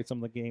of operate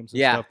some of the games.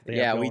 And stuff that they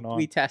have going on.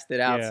 We tested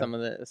out some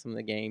of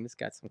the games,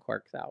 got some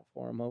quirks out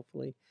for them,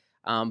 hopefully.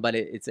 But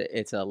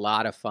it's a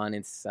lot of fun.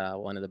 It's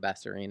one of the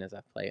best arenas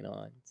I've played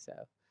on. So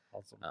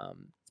awesome.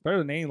 It's better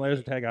than any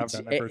laser tag I've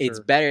done. It's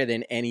better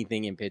than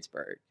anything in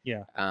Pittsburgh.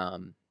 Yeah.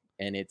 And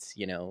it's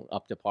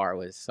up to par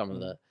with some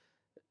of the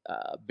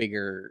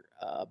bigger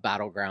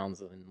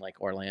battlegrounds in like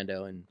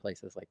Orlando and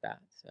places like that.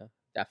 So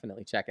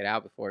definitely check it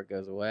out before it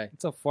goes away.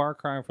 It's a far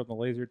cry from the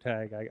laser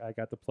tag I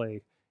got to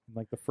play in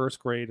like the first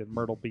grade in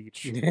Myrtle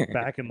Beach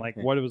back in like,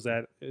 what was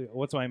that?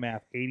 What's my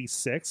math?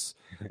 86.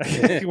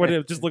 When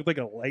it just looked like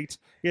a light,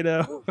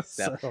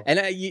 So. And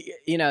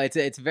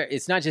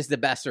it's not just the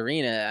best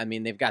arena. I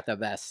mean, they've got the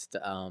best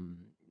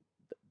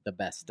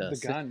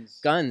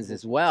guns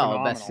as well.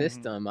 Phenomenal. Best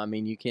system. I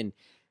mean, you can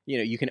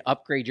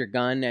upgrade your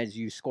gun as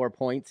you score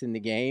points in the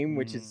game,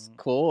 which is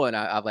cool. And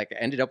I've like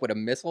ended up with a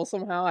missile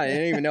somehow. I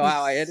didn't even know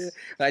how I ended it,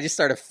 but I just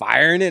started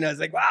firing it. And I was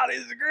like, wow, this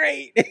is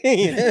great.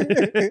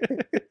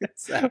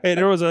 Hey,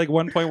 there was like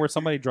one point where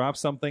somebody dropped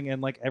something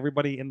and like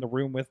everybody in the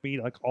room with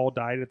me like all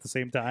died at the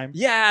same time.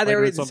 Yeah, there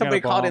was somebody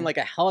called in like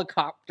a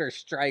helicopter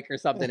strike or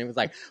something. It was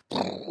like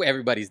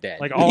everybody's dead.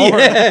 Like all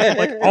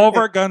of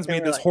our guns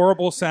made this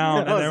horrible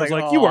sound, and it was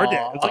like, you are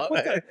dead. It's like,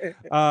 what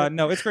the?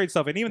 No, it's great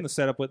stuff, and even the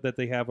setup that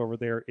they have over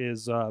there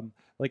is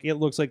like it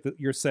looks like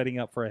you're setting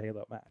up for a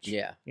Halo match.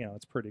 Yeah,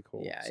 it's pretty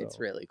cool. Yeah, it's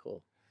really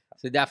cool.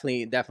 So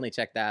definitely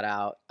check that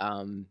out.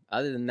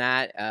 Other than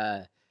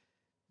that,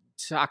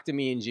 talk to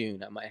me in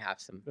June. I might have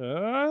some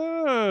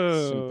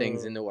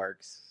things in the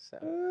works.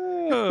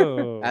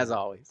 So as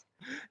always.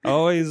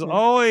 always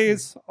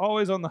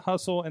on the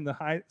hustle and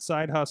the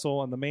side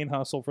hustle and the main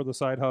hustle for the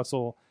side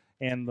hustle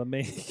and the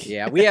main.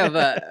 Yeah, we have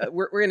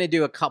we're gonna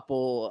do a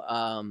couple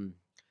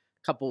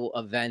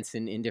events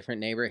in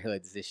different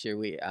neighborhoods this year.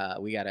 We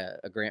got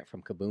a grant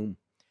from Kaboom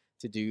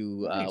to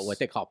do what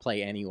they call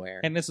Play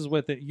Anywhere, and this is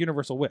with the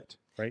Universal Wit,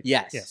 right?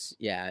 Yes,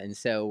 yeah. And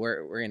so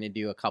we're gonna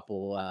do a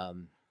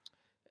couple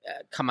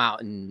come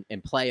out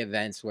and play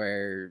events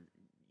where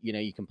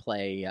you can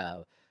play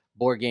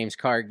board games,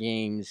 card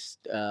games,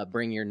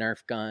 bring your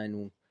Nerf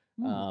gun,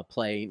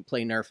 play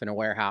Nerf in a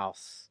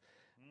warehouse.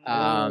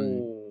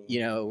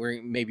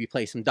 We're maybe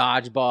play some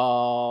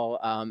dodgeball,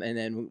 and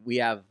then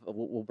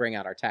we'll bring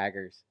out our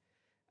taggers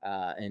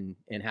and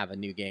have a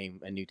new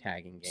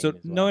tagging game. So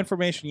no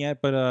information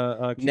yet, but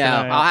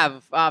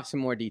I'll have some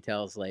more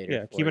details later.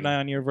 Yeah, keep an eye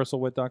on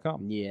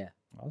universalwit.com. Yeah,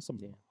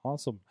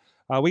 awesome.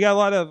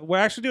 We're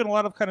actually doing a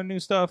lot of kind of new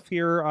stuff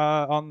here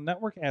on the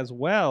network as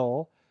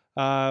well.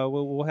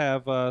 We'll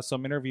have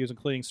some interviews,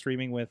 including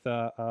streaming with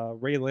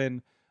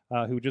Raylyn,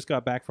 who just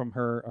got back from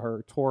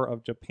her tour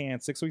of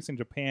Japan, 6 weeks in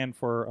Japan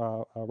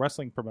for a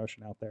wrestling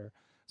promotion out there.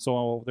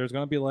 So there's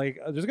gonna be a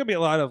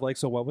lot of like,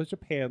 so what was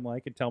Japan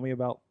like, and tell me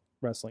about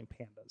wrestling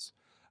pandas.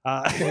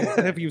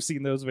 If you've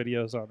seen those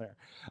videos on there.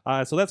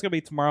 So that's gonna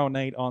be tomorrow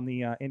night on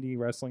the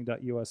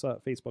IndieWrestling.us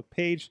Facebook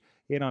page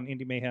and on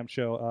Indie Mayhem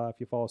Show if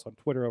you follow us on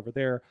Twitter over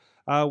there.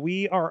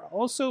 We are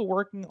also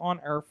working on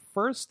our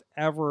first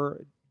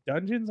ever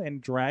Dungeons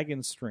and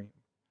Dragons stream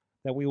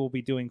that we will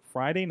be doing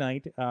Friday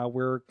night.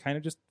 We're kind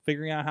of just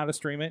figuring out how to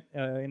stream it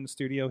in the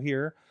studio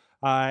here.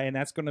 And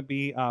that's going to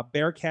be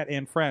Bearcat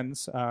and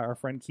Friends, our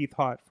friend Keith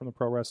Hott from the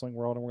pro wrestling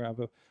world. And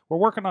we're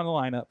working on the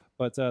lineup,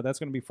 but that's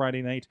going to be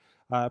Friday night.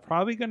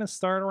 Probably going to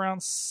start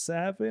around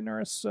 7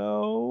 or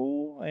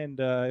so. And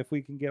if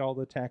we can get all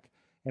the tech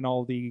and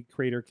all the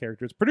creator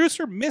characters.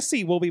 Producer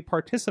Missy will be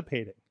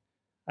participating,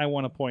 I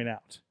want to point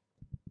out.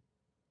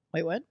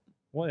 Wait, what?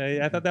 Well,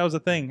 I thought that was a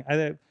thing.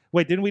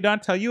 Wait, didn't we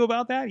not tell you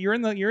about that? You're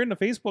in the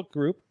Facebook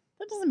group.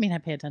 That doesn't mean I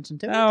pay attention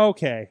to it.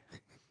 Okay.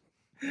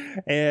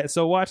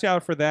 So watch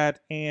out for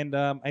that. And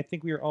I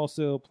think we are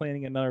also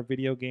planning another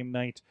video game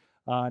night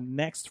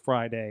next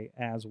Friday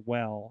as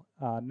well.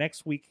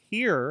 Next week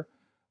here,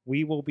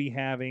 we will be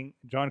having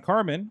John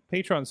Carmen,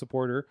 Patreon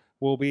supporter,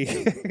 will be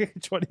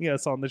joining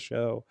us on the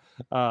show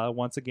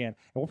once again.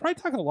 And we'll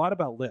probably talk a lot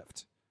about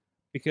Lyft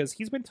because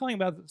he's been telling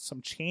about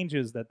some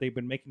changes that they've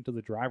been making to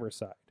the driver's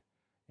side.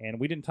 And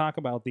we didn't talk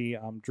about the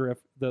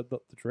drift, the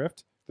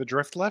drift? The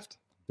drift lift?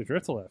 The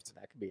drift lift.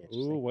 That could be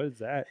interesting. Ooh, what is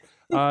that?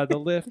 The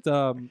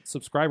Lyft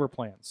subscriber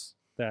plans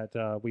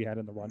that we had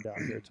in the rundown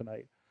here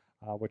tonight,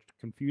 which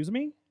confused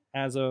me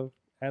as a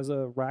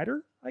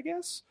rider, I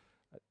guess.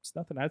 It's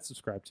nothing I'd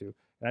subscribe to,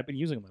 and I've been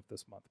using Lyft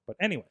this month. But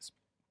anyways,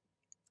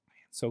 man,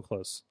 so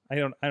close. I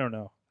don't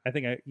know. I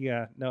think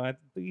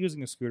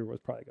using a scooter was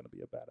probably going to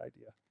be a bad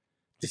idea.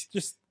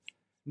 Just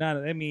not.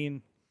 I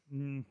mean,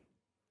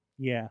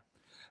 yeah.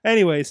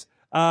 Anyways,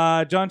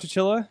 John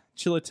Chichilla,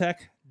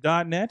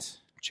 chillatech.net.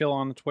 Chill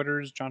on the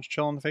Twitters, John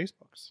Chill on the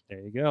Facebooks.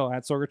 There you go.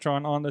 At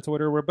Sorgatron on the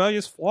Twitter.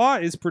 Rebellious Flaw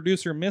is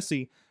producer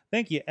Missy.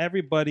 Thank you,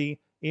 everybody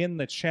in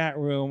the chat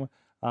room.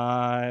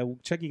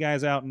 Check you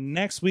guys out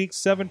next week,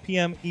 7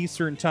 p.m.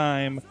 Eastern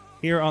Time,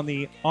 here on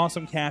the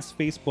Awesome Cast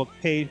Facebook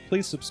page.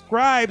 Please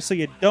subscribe so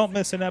you don't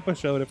miss an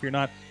episode if you're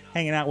not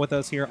hanging out with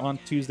us here on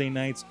Tuesday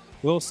nights.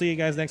 We'll see you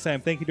guys next time.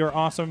 Thank you to our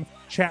awesome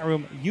chat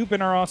room. You've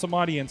been our awesome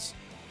audience.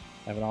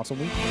 Have an awesome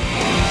week.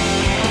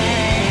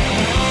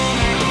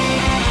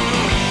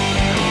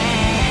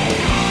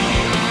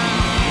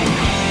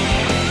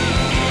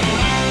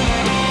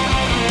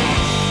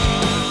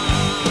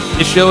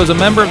 This show is a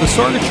member of the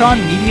Sorgatron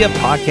Media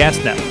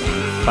Podcast Network.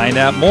 Find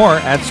out more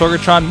at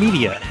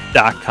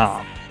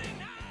sorgatronmedia.com.